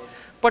public,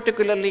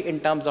 particularly in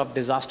terms of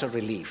disaster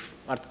relief,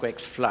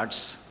 earthquakes,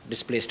 floods,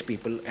 displaced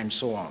people, and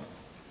so on.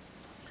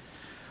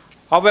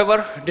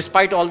 However,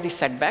 despite all these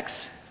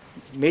setbacks,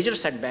 major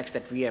setbacks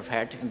that we have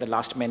had in the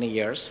last many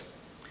years,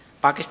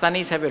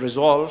 Pakistanis have a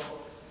resolve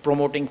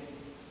promoting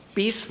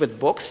peace with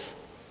books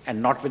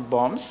and not with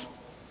bombs,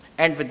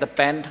 and with the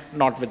pen,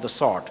 not with the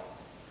sword.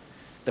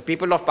 The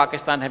people of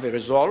Pakistan have a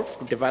resolve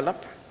to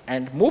develop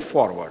and move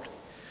forward.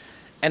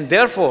 And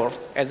therefore,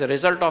 as a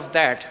result of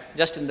that,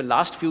 just in the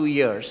last few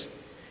years,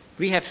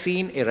 we have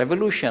seen a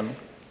revolution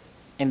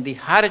in the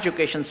higher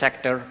education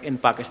sector in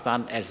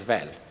Pakistan as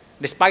well,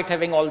 despite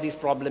having all these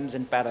problems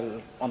in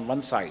parallel on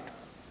one side.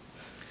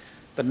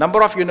 The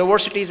number of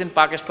universities in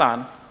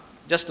Pakistan,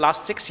 just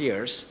last 6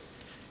 years,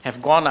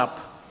 have gone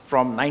up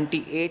from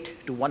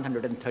 98 to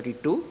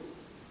 132,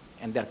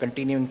 and they're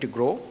continuing to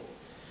grow.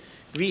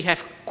 We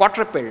have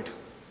quadrupled,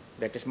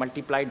 that is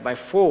multiplied by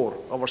 4,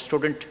 our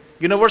student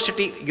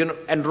university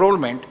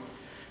enrollment,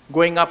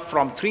 going up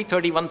from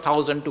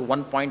 331,000 to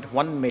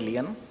 1.1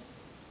 million.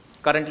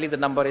 Currently the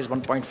number is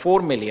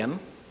 1.4 million.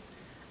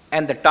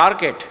 And the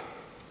target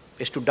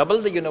is to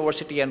double the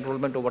university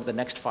enrollment over the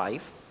next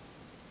 5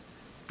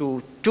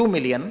 to 2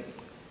 million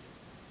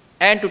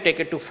and to take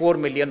it to 4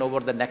 million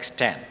over the next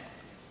 10.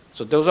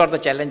 So those are the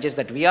challenges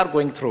that we are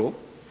going through.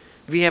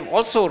 We have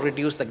also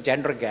reduced the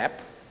gender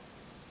gap.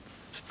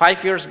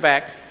 5 years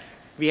back,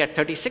 we had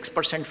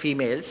 36%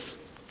 females,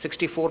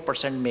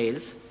 64%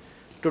 males.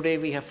 Today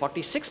we have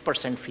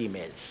 46%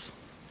 females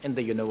in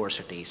the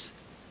universities.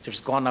 So it's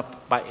gone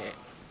up by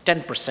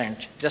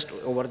 10% just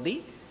over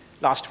the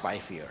last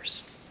 5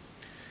 years.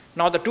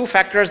 Now the two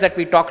factors that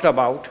we talked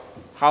about,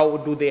 how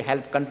do they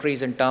help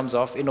countries in terms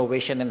of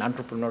innovation and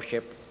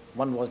entrepreneurship?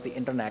 One was the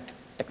internet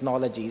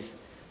technologies,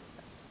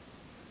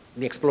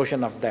 the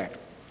explosion of that.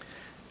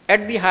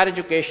 At the higher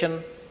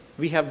education,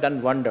 we have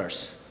done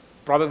wonders.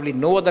 Probably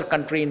no other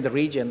country in the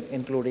region,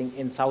 including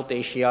in South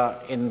Asia,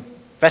 in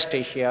West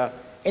Asia,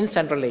 in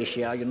Central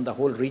Asia, the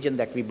whole region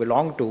that we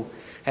belong to,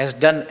 has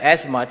done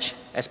as much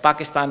as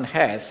Pakistan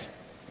has.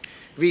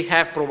 We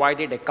have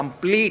provided a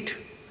complete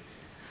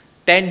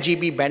 10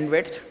 GB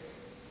bandwidth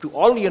to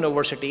all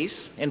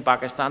universities in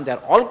Pakistan.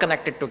 They're all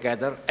connected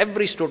together.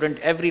 Every student,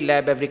 every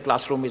lab, every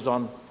classroom is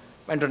on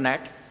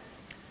internet.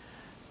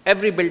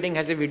 Every building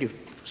has a video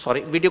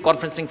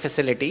conferencing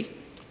facility.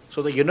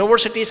 So the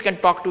universities can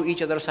talk to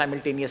each other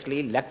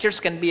simultaneously,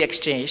 lectures can be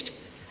exchanged,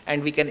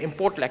 and we can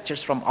import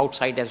lectures from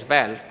outside as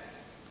well,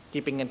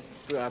 keeping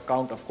into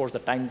account, of course, the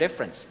time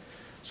difference.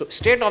 So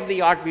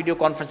state-of-the-art video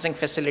conferencing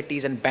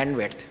facilities and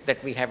bandwidth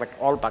that we have at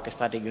all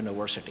Pakistani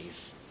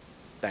universities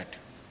that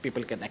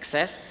people can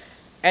access,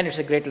 and it's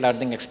a great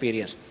learning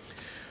experience.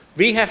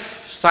 We have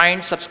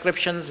signed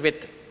subscriptions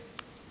with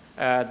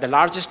the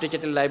largest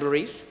digital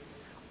libraries.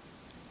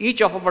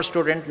 Each of our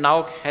students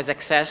now has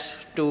access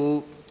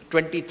to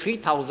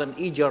 23,000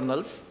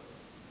 e-journals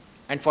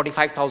and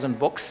 45,000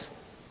 books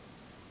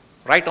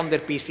right on their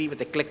PC with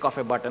a click of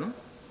a button,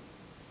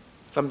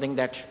 something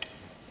that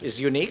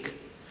is unique.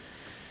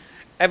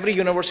 Every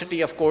university,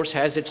 of course,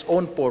 has its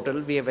own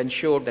portal. We have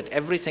ensured that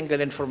every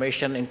single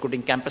information,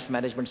 including campus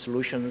management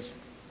solutions,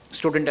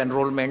 student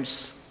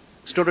enrollments,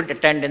 student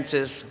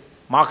attendances,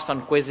 marks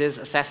on quizzes,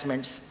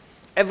 assessments,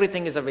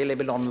 everything is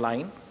available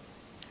online.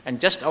 And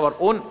just our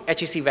own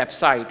HEC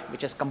website,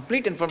 which has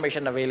complete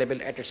information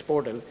available at its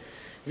portal,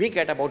 we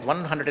get about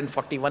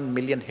 141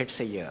 million hits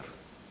a year.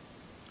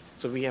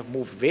 So we have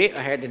moved way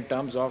ahead in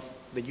terms of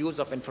the use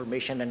of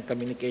information and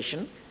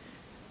communication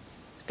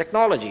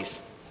technologies.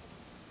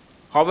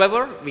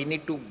 However, we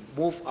need to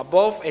move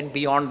above and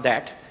beyond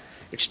that.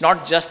 It's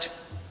not just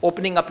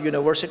opening up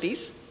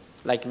universities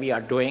like we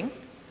are doing,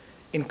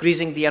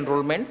 increasing the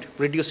enrollment,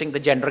 reducing the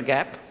gender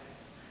gap,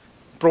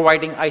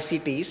 providing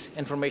ICTs,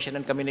 information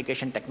and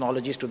communication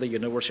technologies to the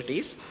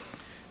universities.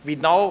 We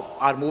now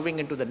are moving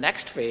into the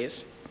next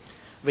phase,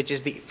 which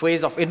is the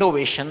phase of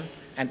innovation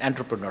and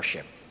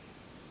entrepreneurship.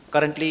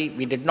 Currently,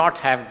 we did not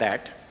have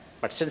that,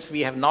 but since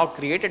we have now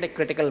created a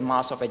critical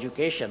mass of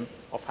education,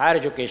 of higher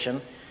education,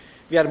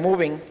 we are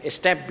moving a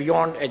step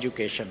beyond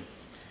education.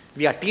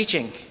 We are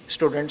teaching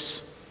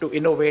students to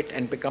innovate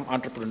and become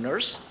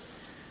entrepreneurs.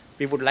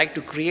 We would like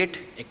to create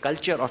a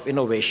culture of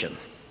innovation.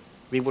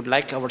 We would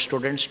like our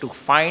students to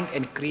find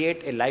and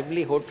create a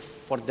livelihood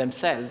for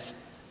themselves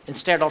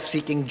instead of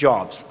seeking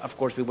jobs. Of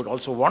course, we would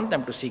also want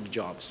them to seek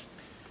jobs.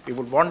 We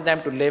would want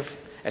them to live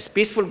as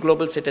peaceful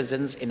global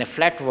citizens in a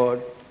flat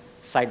world,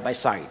 side by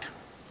side.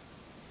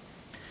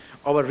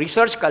 Our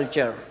research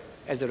culture,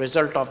 as a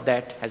result of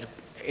that, has,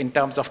 in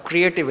terms of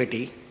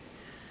creativity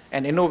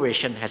and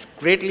innovation, has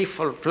greatly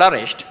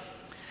flourished,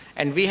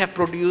 and we have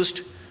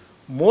produced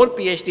more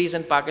PhDs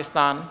in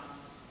Pakistan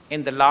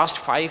in the last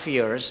 5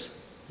 years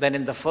than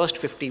in the first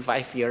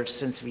 55 years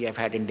since we have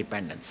had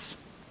independence.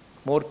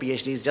 More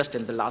PhDs just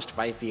in the last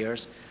 5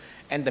 years,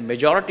 and the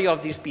majority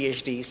of these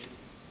PhDs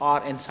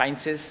are in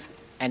sciences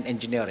and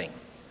engineering.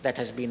 That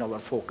has been our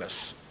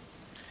focus.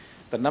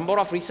 The number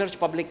of research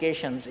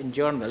publications in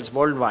journals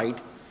worldwide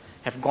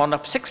have gone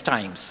up 6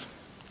 times,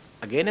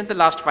 again in the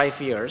last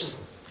 5 years,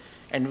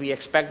 and we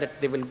expect that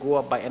they will go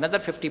up by another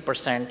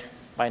 50%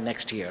 by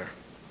next year.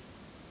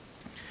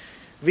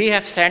 We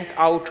have sent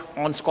out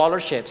on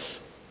scholarships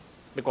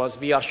because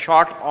we are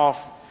short of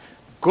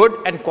good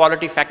and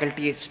quality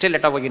faculty still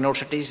at our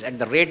universities at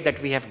the rate that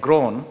we have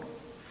grown.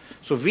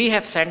 So we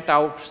have sent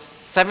out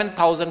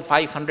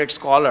 7,500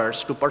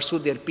 scholars to pursue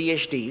their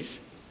PhDs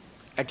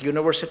at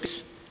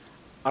universities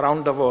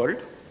around the world,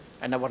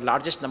 and our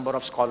largest number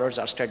of scholars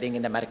are studying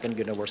in American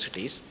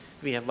universities.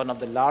 We have one of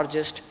the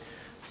largest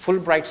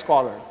Fulbright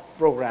scholar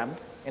program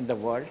in the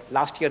world.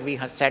 Last year we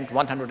had sent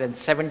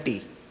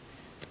 170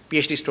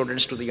 PhD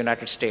students to the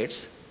United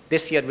States.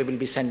 This year we will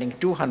be sending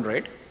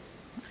 200.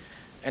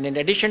 And in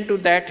addition to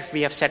that,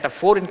 we have set up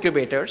 4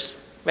 incubators.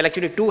 Well,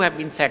 actually 2 have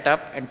been set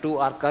up and 2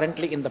 are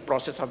currently in the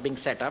process of being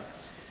set up.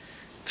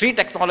 3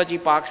 technology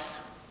parks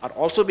are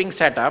also being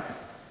set up.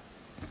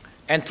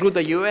 And through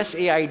the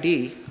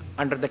USAID,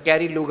 under the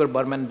Kerry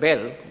Lugar-Berman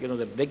bill,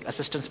 the big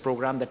assistance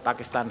program that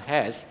Pakistan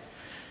has,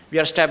 we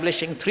are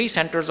establishing 3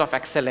 centers of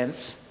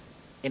excellence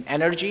in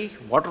energy,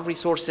 water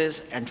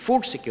resources, and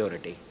food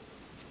security.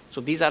 So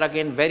these are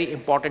again very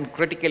important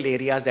critical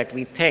areas that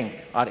we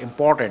think are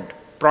important,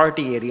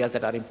 priority areas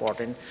that are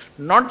important,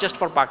 not just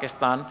for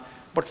Pakistan,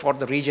 but for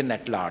the region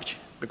at large,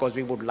 because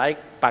we would like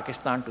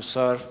Pakistan to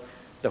serve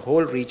the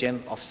whole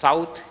region of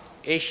South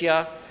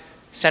Asia,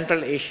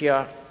 Central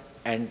Asia,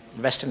 and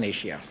Western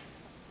Asia.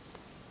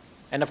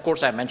 And of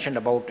course, I mentioned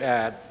about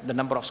the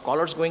number of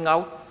scholars going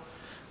out.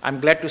 I'm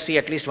glad to see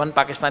at least one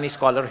Pakistani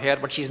scholar here,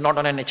 but she's not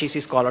on an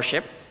HEC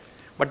scholarship.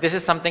 But this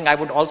is something I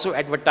would also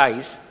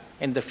advertise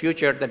in the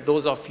future, that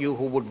those of you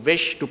who would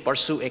wish to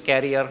pursue a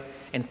career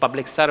in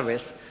public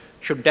service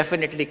should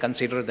definitely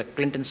consider the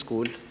Clinton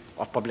School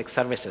of Public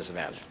Service as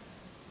well.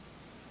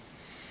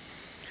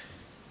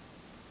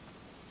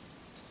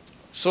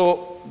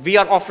 So we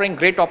are offering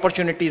great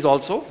opportunities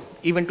also,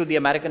 even to the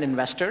American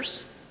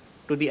investors,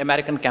 to the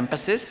American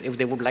campuses, if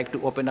they would like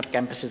to open up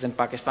campuses in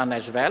Pakistan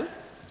as well,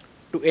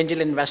 to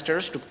angel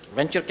investors, to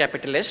venture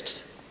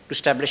capitalists, to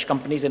establish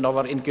companies in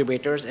our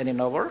incubators and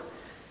in our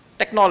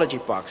technology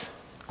parks.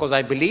 Because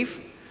I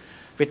believe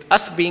with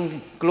us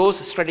being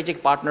close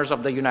strategic partners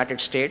of the United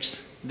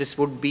States, this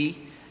would be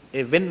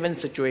a win-win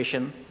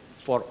situation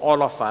for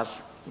all of us,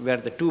 where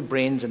the two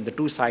brains and the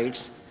two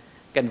sides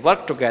can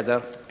work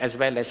together as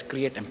well as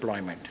create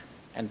employment.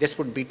 And this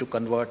would be to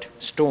convert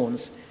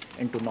stones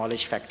into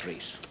knowledge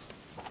factories.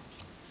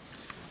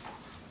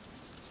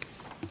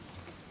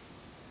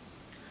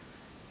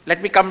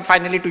 Let me come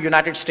finally to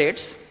United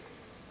States,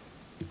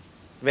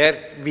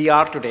 where we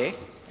are today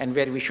and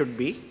where we should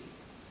be.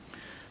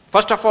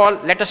 First of all,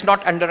 let us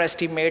not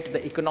underestimate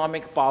the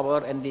economic power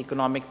and the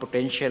economic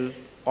potential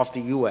of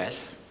the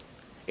US.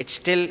 It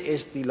still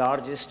is the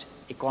largest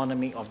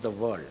economy of the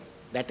world.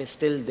 That is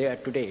still there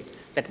today.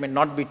 That may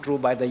not be true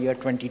by the year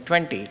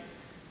 2020,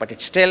 but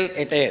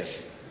it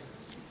is.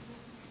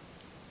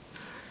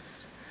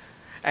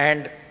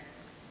 And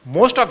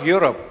most of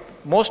Europe,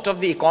 most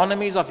of the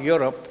economies of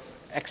Europe,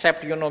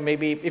 except,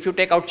 maybe if you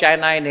take out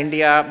China and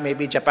India,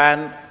 maybe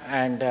Japan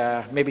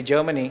and maybe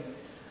Germany,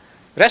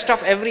 rest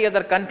of every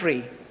other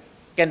country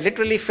can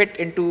literally fit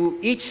into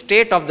each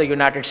state of the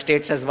United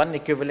States as one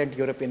equivalent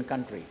European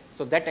country.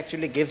 So that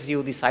actually gives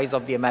you the size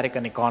of the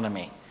American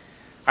economy.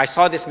 I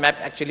saw this map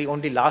actually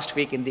only last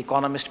week in The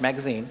Economist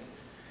magazine.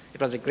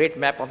 It was a great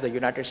map of the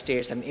United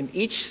States, and in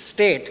each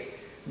state,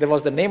 there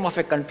was the name of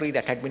a country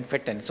that had been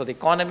fit in. So the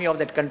economy of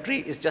that country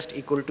is just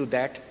equal to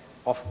that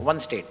of one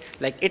state.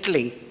 Like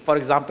Italy, for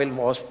example,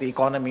 was the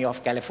economy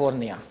of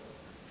California.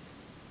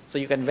 So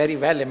you can very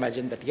well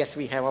imagine that, yes,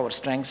 we have our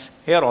strengths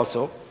here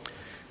also.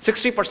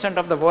 60%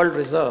 of the world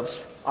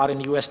reserves are in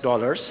US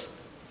dollars.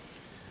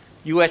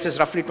 US is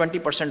roughly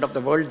 20% of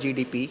the world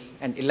GDP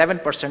and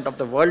 11% of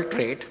the world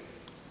trade.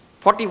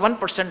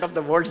 41% of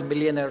the world's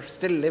millionaires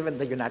still live in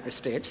the United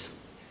States.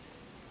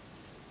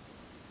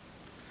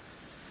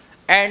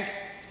 And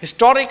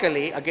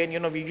historically,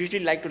 again, we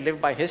usually like to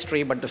live by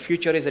history, but the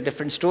future is a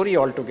different story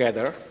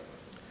altogether.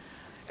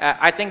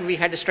 I think we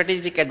had a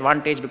strategic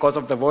advantage because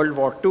of the World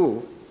War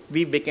II.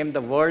 We became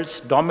the world's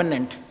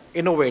dominant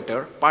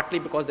innovator, partly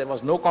because there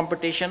was no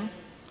competition,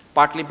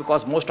 partly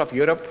because most of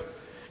Europe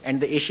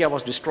and the Asia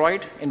was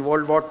destroyed in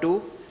World War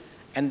II,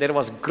 and there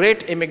was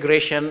great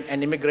immigration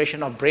and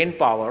immigration of brain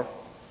power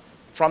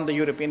from the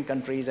European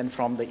countries and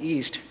from the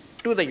East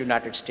to the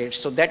United States.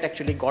 So that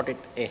actually got it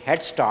a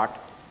head start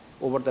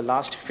over the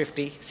last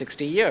 50,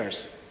 60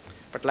 years.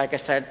 But like I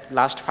said,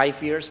 last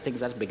 5 years,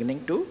 things are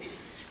beginning to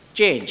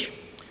change.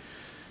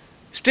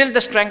 Still,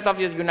 the strength of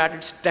the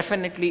United States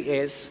definitely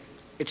is,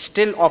 it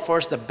still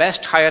offers the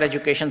best higher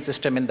education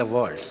system in the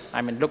world.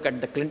 I mean, look at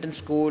the Clinton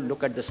School,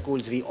 look at the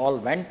schools we all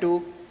went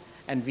to,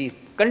 and we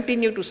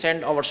continue to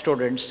send our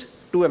students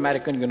to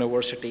American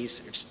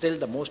universities. It's still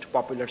the most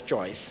popular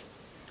choice.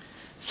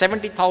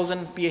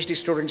 70,000 PhD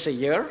students a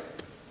year,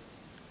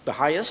 the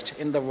highest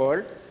in the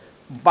world,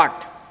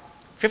 but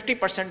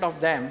 50% of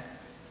them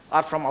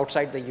are from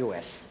outside the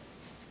US.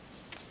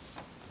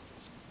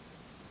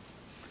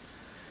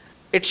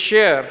 Its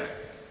share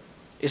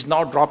is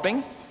now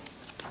dropping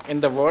in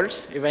the world,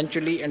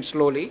 eventually and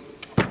slowly.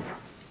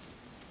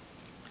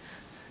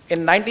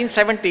 In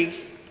 1970,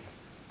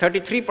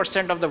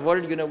 33% of the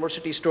world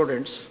university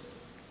students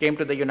came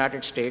to the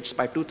United States.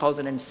 By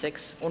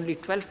 2006, only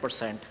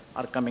 12%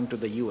 are coming to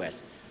the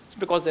US. It's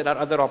because there are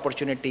other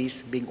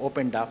opportunities being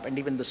opened up, and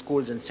even the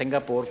schools in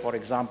Singapore, for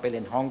example,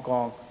 in Hong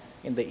Kong,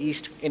 in the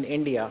East, in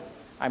India,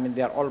 I mean,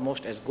 they are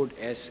almost as good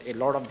as a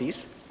lot of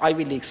these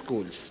Ivy League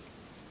schools.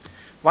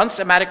 Once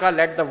America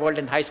led the world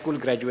in high school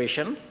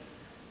graduation,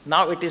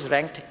 now it is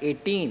ranked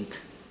 18th,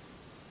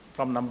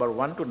 from number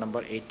 1 to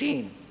number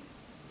 18.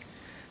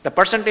 The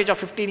percentage of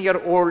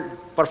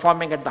 15-year-old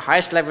performing at the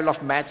highest level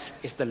of maths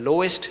is the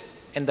lowest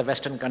in the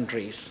Western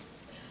countries.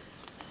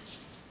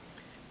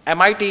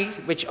 MIT,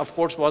 which of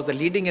course was the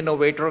leading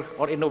innovator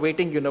or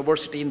innovating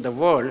university in the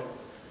world,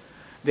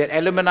 their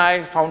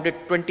alumni founded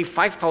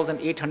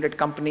 25,800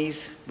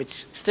 companies,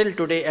 which still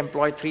today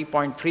employ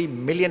 3.3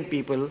 million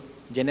people,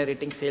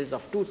 generating sales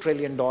of $2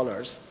 trillion.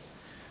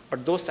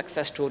 But those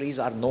success stories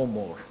are no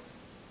more.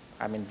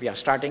 I mean, we are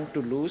starting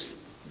to lose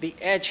the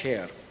edge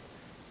here.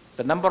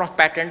 The number of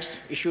patents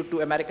issued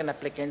to American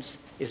applicants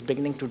is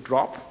beginning to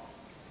drop,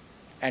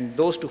 and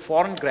those to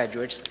foreign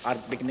graduates are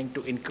beginning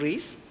to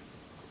increase.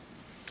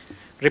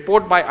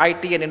 Report by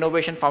IT and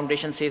Innovation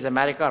Foundation says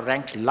America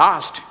ranked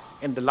last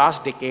in the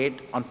last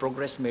decade on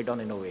progress made on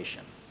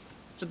innovation.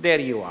 So there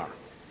you are.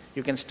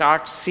 You can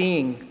start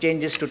seeing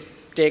changes to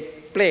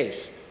take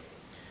place.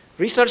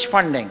 Research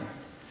funding.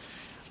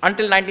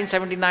 Until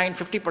 1979,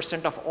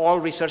 50% of all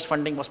research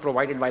funding was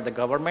provided by the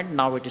government.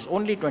 Now it is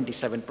only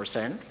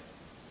 27%.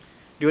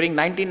 During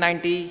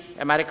 1990,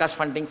 America's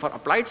funding for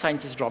applied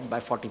sciences dropped by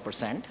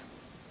 40%.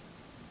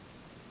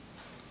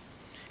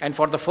 And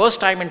for the first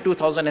time in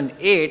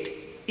 2008,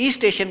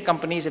 East Asian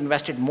companies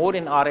invested more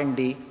in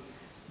R&D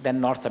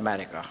than North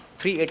America,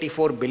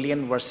 384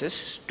 billion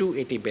versus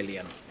 280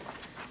 billion.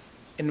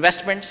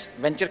 Investments,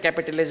 venture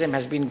capitalism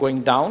has been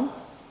going down.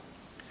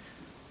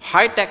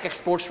 High-tech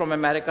exports from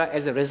America,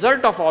 as a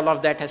result of all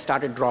of that, has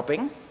started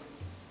dropping.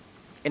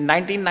 In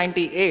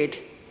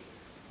 1998,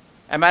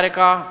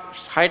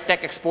 America's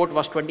high-tech export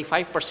was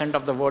 25%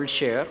 of the world's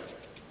share,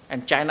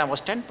 and China was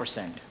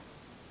 10%.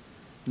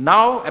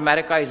 Now,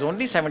 America is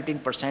only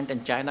 17%,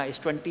 and China is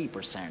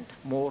 20%,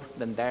 more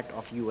than that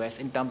of US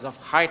in terms of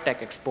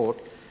high-tech export.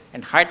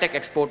 And high-tech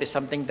export is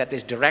something that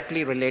is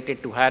directly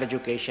related to higher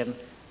education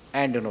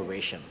and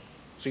innovation.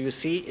 So you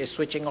see a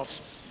switching of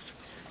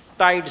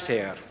tides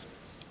here.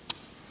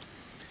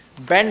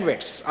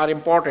 Bandwidths are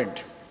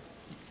important.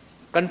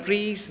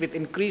 Countries with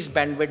increased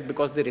bandwidth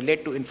because they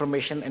relate to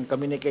information and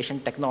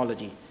communication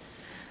technology.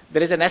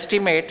 There is an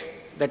estimate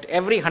that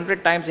every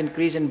 100 times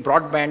increase in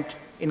broadband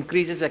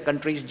increases a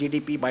country's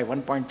GDP by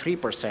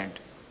 1.3%.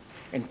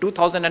 In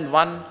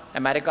 2001,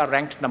 America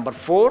ranked number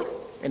 4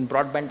 in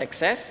broadband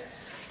access.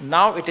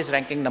 Now it is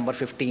ranking number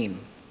 15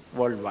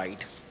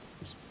 worldwide.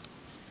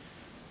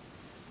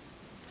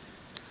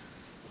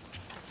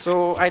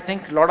 So I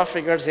think a lot of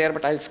figures here,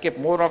 but I'll skip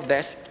more of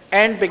this.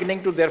 And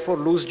beginning to therefore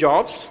lose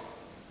jobs.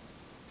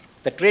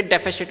 The trade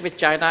deficit with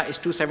China is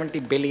 270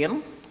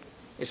 billion.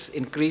 It's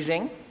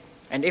increasing.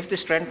 And if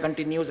this trend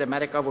continues,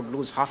 America would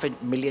lose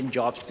 500,000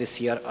 jobs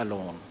this year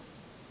alone.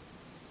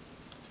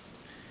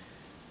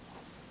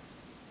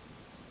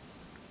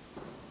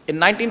 In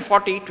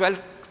 1940,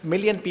 12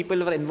 million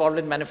people were involved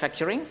in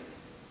manufacturing.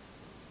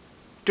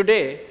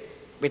 Today,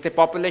 with a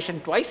population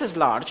twice as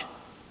large,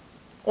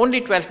 only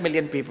 12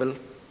 million people,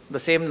 the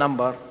same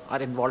number, are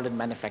involved in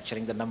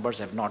manufacturing. The numbers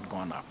have not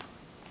gone up.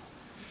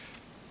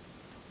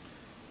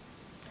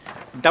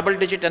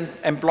 Double-digit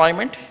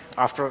employment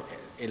after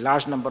a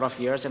large number of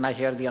years, and I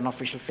hear the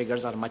unofficial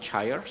figures are much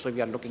higher. So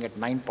we are looking at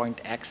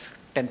 9.x,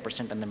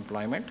 10%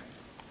 unemployment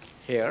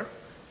here.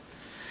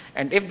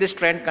 And if this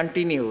trend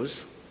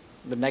continues,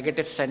 the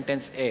negative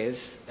sentence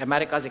is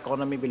America's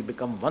economy will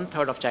become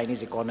 1/3 of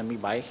Chinese economy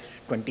by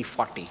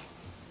 2040.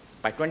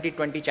 By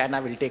 2020,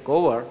 China will take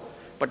over.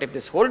 But if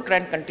this whole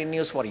trend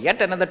continues for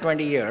yet another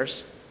 20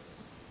 years,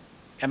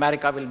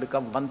 America will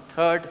become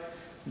 1/3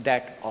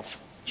 that of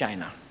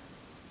China.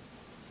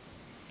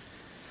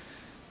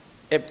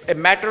 A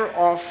matter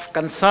of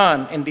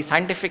concern in the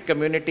scientific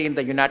community in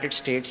the United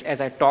States,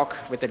 as I talk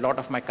with a lot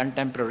of my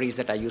contemporaries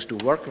that I used to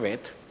work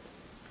with,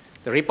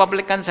 the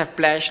Republicans have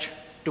pledged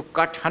to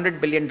cut $100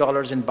 billion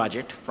in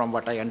budget, from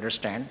what I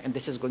understand, and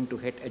this is going to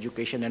hit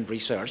education and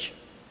research.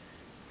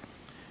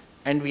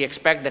 And we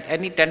expect that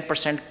any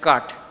 10%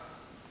 cut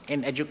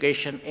in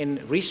education,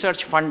 in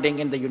research funding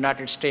in the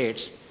United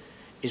States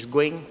is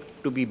going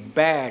to be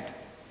bad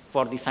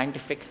for the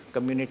scientific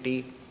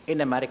community in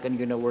American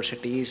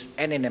universities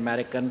and in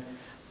American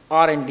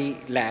R&D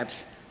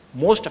labs.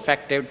 Most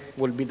affected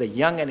will be the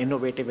young and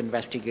innovative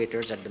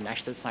investigators at the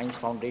National Science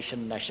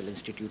Foundation, National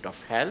Institute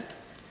of Health,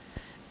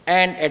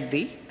 and at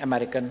the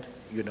American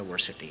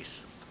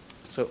universities.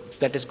 So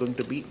that is going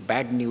to be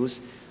bad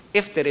news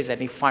if there is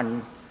any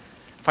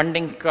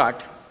funding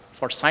cut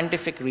for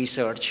scientific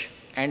research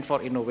and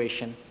for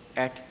innovation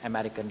at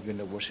American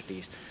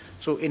universities.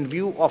 So in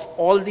view of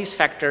all these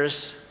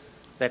factors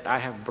that I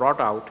have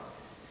brought out,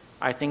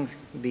 I think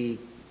the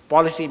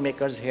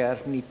policymakers here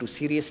need to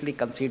seriously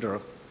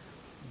consider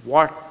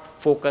what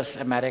focus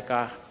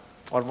America,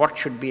 or what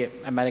should be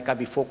America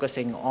be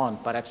focusing on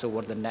perhaps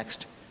over the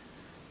next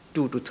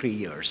 2 to 3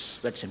 years.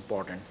 That's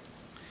important.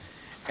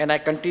 And I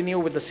continue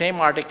with the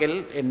same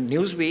article in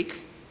Newsweek.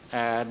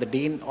 The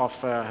Dean of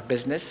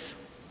Business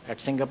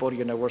at Singapore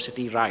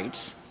University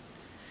writes,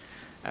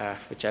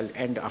 which I'll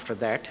end after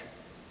that,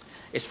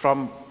 is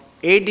from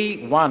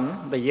AD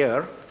 1, the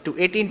year, to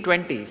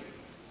 1820,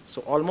 so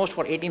almost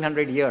for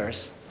 1800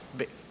 years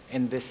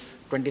in this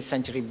 20th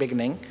century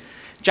beginning,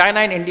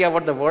 China and India were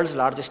the world's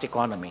largest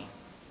economy.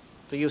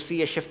 So you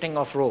see a shifting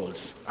of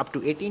roles. Up to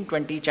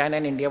 1820, China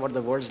and India were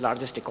the world's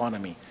largest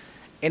economy.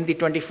 In the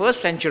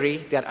 21st century,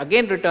 they are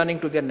again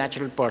returning to their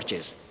natural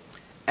perches.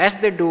 As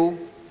they do,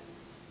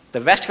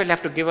 the West will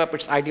have to give up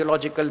its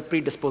ideological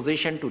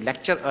predisposition to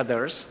lecture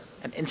others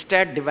and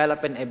instead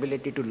develop an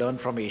ability to learn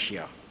from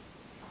Asia.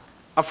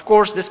 Of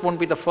course, this won't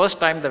be the first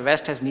time the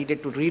West has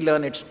needed to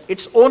relearn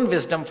its own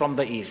wisdom from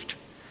the East.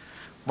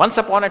 Once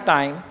upon a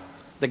time,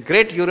 the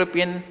great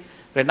European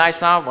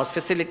Renaissance was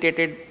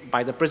facilitated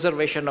by the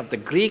preservation of the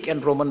Greek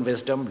and Roman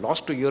wisdom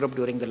lost to Europe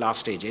during the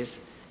last ages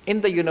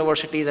in the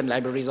universities and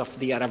libraries of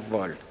the Arab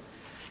world.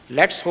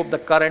 Let's hope the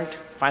current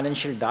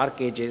financial dark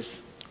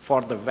ages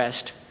for the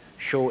West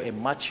show a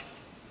much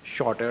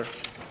shorter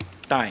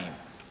time.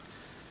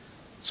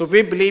 So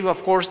we believe,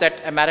 of course, that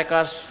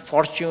America's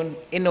fortune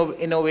in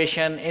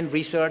innovation, in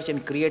research, in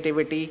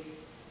creativity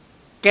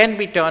can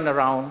be turned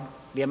around.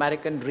 The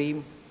American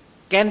dream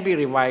can be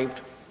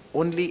revived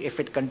only if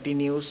it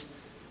continues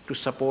to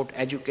support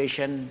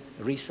education,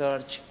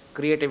 research,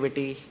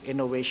 creativity,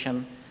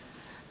 innovation,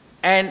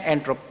 and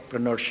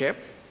entrepreneurship.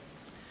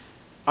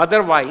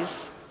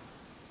 Otherwise,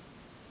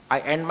 I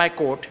end my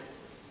quote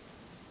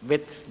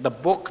with the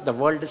book, The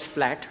World is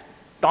Flat.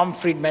 Tom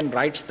Friedman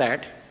writes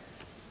that,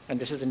 and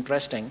this is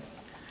interesting.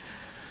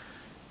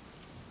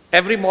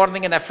 Every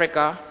morning in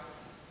Africa,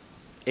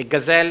 a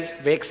gazelle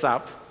wakes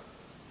up.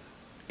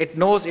 It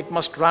knows it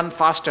must run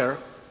faster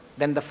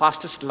than the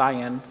fastest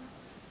lion,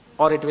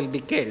 or it will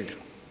be killed.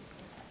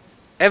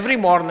 Every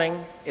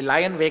morning, a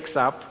lion wakes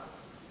up.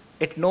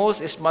 It knows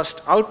it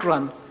must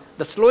outrun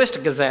the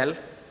slowest gazelle,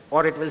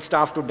 or it will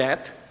starve to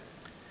death.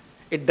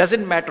 It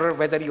doesn't matter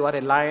whether you are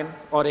a lion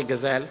or a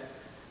gazelle.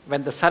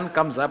 When the sun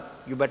comes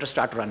up, you better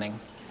start running.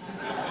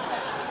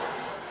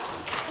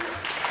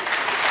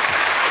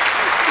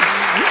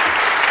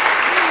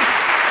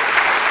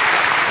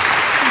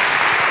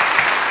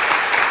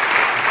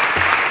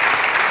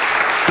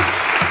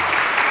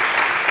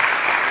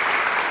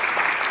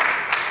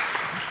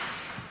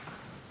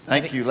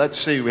 Thank you. Let's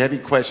see. We have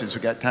any questions?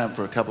 We've got time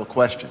for a couple of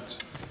questions.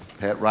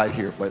 Pat, right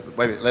here. Wait,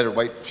 let her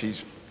wait.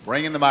 She's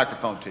bringing the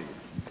microphone to you.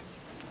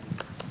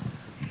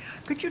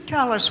 Could you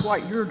tell us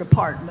what your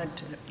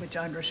department, which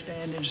I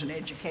understand is in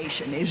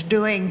education, is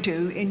doing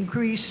to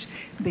increase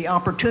the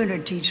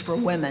opportunities for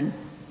women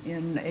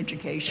in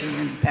education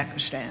in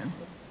Pakistan?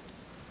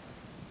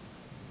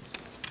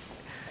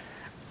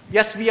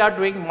 Yes, we are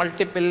doing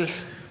multiple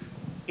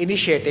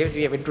initiatives.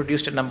 We have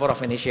introduced a number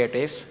of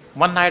initiatives.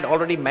 One I had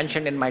already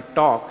mentioned in my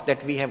talk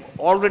that we have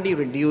already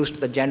reduced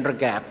the gender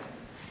gap.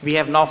 We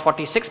have now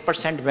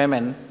 46%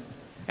 women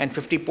and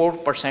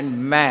 54%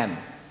 men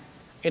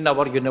in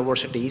our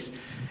universities,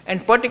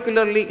 and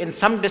particularly in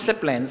some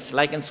disciplines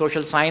like in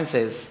social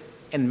sciences,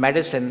 in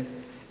medicine,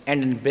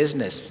 and in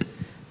business,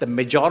 the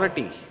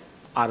majority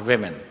are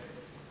women.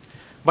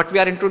 But we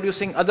are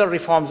introducing other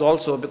reforms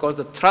also because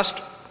the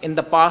thrust in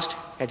the past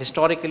had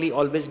historically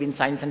always been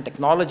science and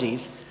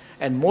technologies,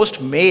 and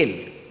most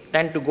male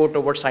tend to go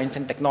towards science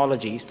and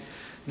technologies.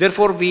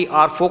 Therefore, we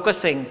are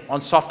focusing on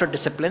softer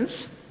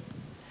disciplines,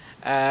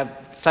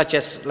 such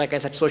as, like I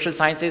said, social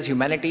sciences,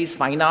 humanities,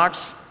 fine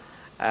arts,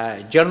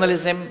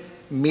 journalism,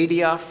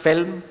 media,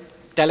 film,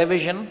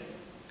 television,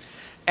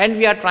 and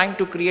we are trying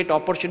to create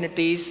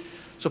opportunities.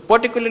 So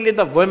particularly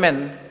the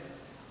women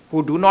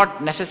who do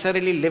not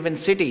necessarily live in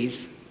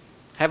cities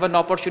have an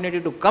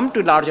opportunity to come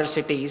to larger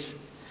cities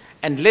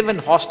and live in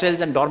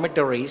hostels and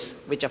dormitories,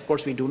 which of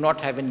course we do not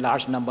have in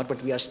large number,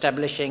 but we are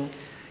establishing,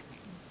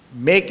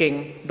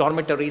 making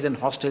dormitories and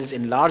hostels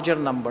in larger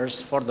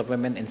numbers for the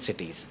women in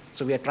cities.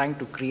 So we are trying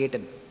to create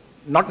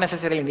not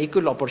necessarily an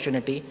equal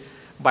opportunity,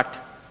 but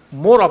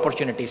more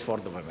opportunities for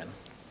the women.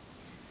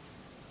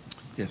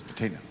 Yes,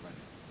 Bettina.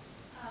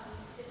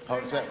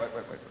 Hold on.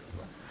 Wait.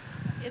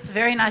 It's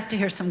very nice to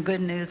hear some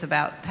good news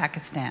about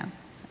Pakistan.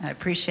 I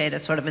appreciate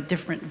it, sort of a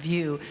different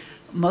view.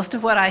 Most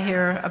of what I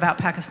hear about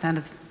Pakistan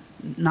is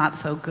not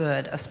so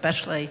good,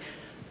 especially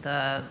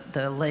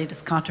the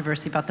latest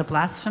controversy about the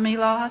blasphemy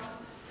laws.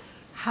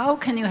 How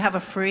can you have a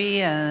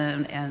free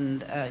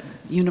and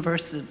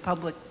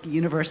public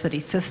university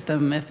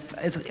system if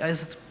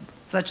as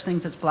such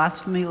things as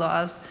blasphemy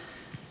laws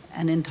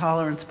and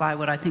intolerance by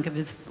what I think of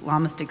as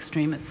Islamist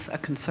extremists a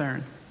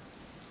concern?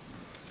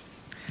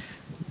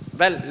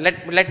 Well,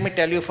 let me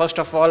tell you, first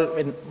of all,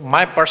 in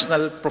my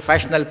personal,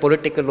 professional,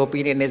 political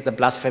opinion is the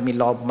blasphemy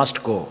law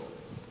must go.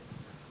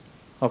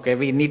 Okay,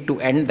 we need to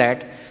end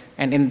that.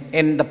 And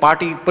in the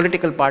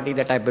political party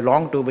that I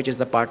belong to, which is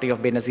the party of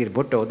Benazir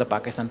Bhutto, the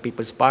Pakistan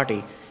People's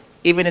Party,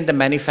 even in the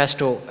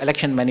manifesto,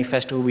 election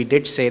manifesto, we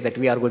did say that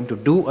we are going to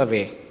do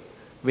away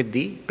with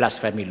the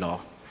blasphemy law.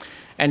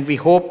 And we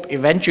hope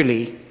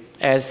eventually,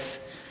 as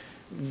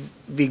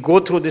we go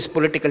through this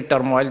political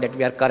turmoil that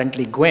we are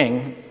currently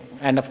going,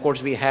 and of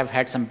course we have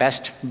had some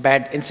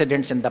bad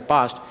incidents in the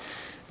past,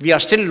 we are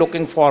still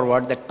looking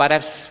forward that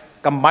perhaps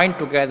combined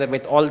together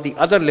with all the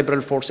other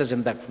liberal forces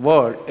in the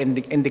world, in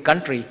the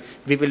country,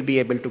 we will be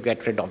able to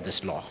get rid of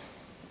this law,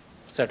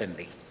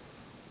 certainly.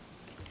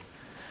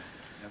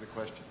 Any other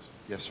questions?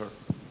 Yes, sir.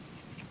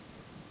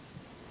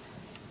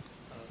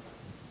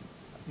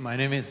 My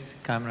name is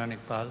Kamran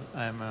Iqbal.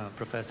 I am a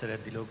professor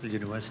at the local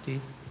university.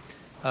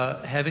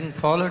 Having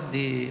followed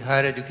the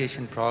higher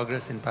education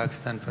progress in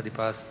Pakistan for the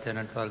past 10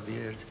 or 12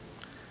 years,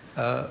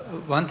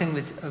 one thing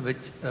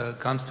which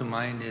comes to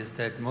mind is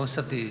that most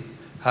of the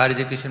higher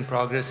education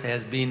progress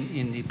has been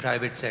in the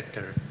private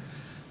sector.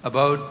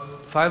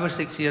 About 5 or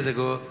 6 years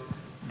ago,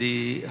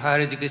 the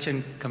Higher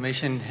Education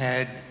Commission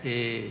had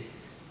a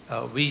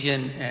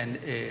vision and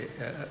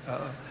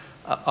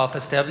of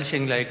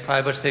establishing like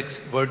 5 or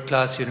 6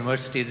 world-class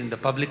universities in the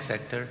public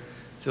sector.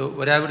 So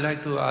what I would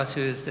like to ask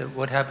you is that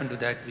what happened to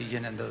that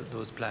vision and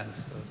those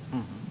plans?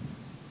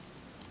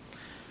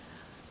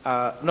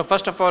 No,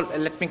 first of all,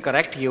 let me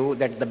correct you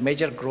that the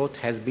major growth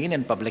has been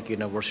in public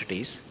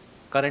universities.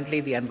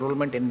 Currently, the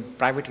enrollment in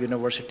private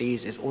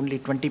universities is only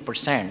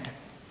 20%,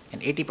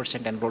 and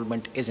 80%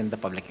 enrollment is in the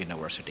public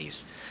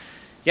universities.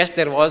 Yes,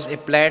 there was a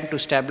plan to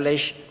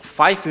establish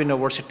 5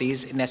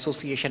 universities in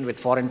association with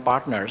foreign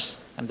partners,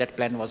 and that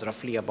plan was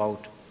roughly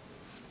about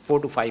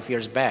 4 to 5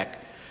 years back.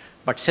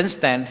 But since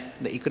then,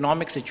 the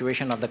economic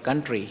situation of the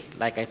country,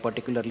 like I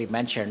particularly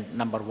mentioned,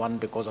 number 1,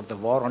 because of the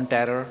war on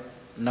terror,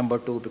 number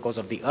 2, because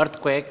of the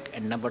earthquake,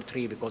 and number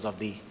 3, because of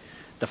the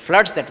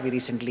floods that we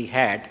recently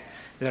had,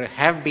 there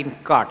have been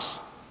cuts.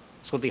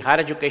 So the higher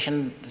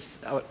education,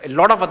 a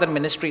lot of other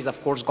ministries,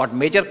 of course, got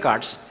major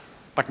cuts,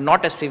 but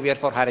not as severe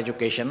for higher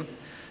education.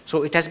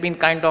 So it has been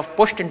kind of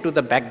pushed into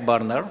the back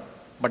burner,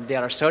 but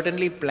there are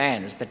certainly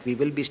plans that we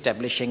will be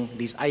establishing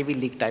these Ivy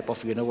League type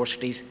of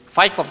universities,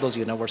 5 of those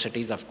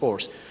universities, of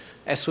course,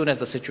 as soon as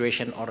the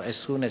situation or as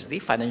soon as the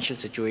financial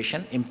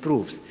situation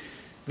improves.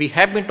 We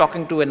have been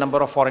talking to a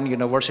number of foreign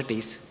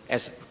universities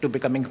as to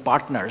becoming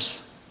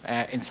partners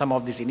in some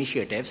of these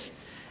initiatives.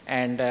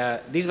 And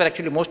these were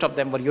actually, most of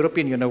them were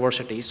European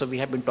universities. So we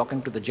have been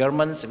talking to the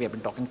Germans, we have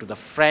been talking to the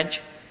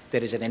French.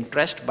 There is an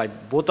interest by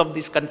both of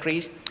these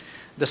countries.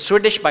 The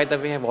Swedish, by the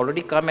way, have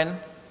already come in,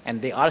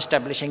 and they are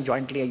establishing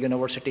jointly a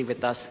university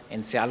with us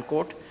in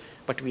Sialkot.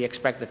 But we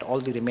expect that all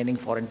the remaining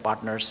foreign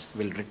partners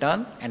will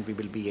return, and we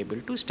will be able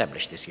to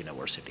establish these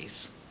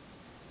universities.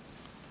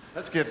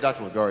 Let's give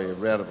Dr. Laghari a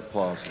round of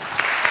applause.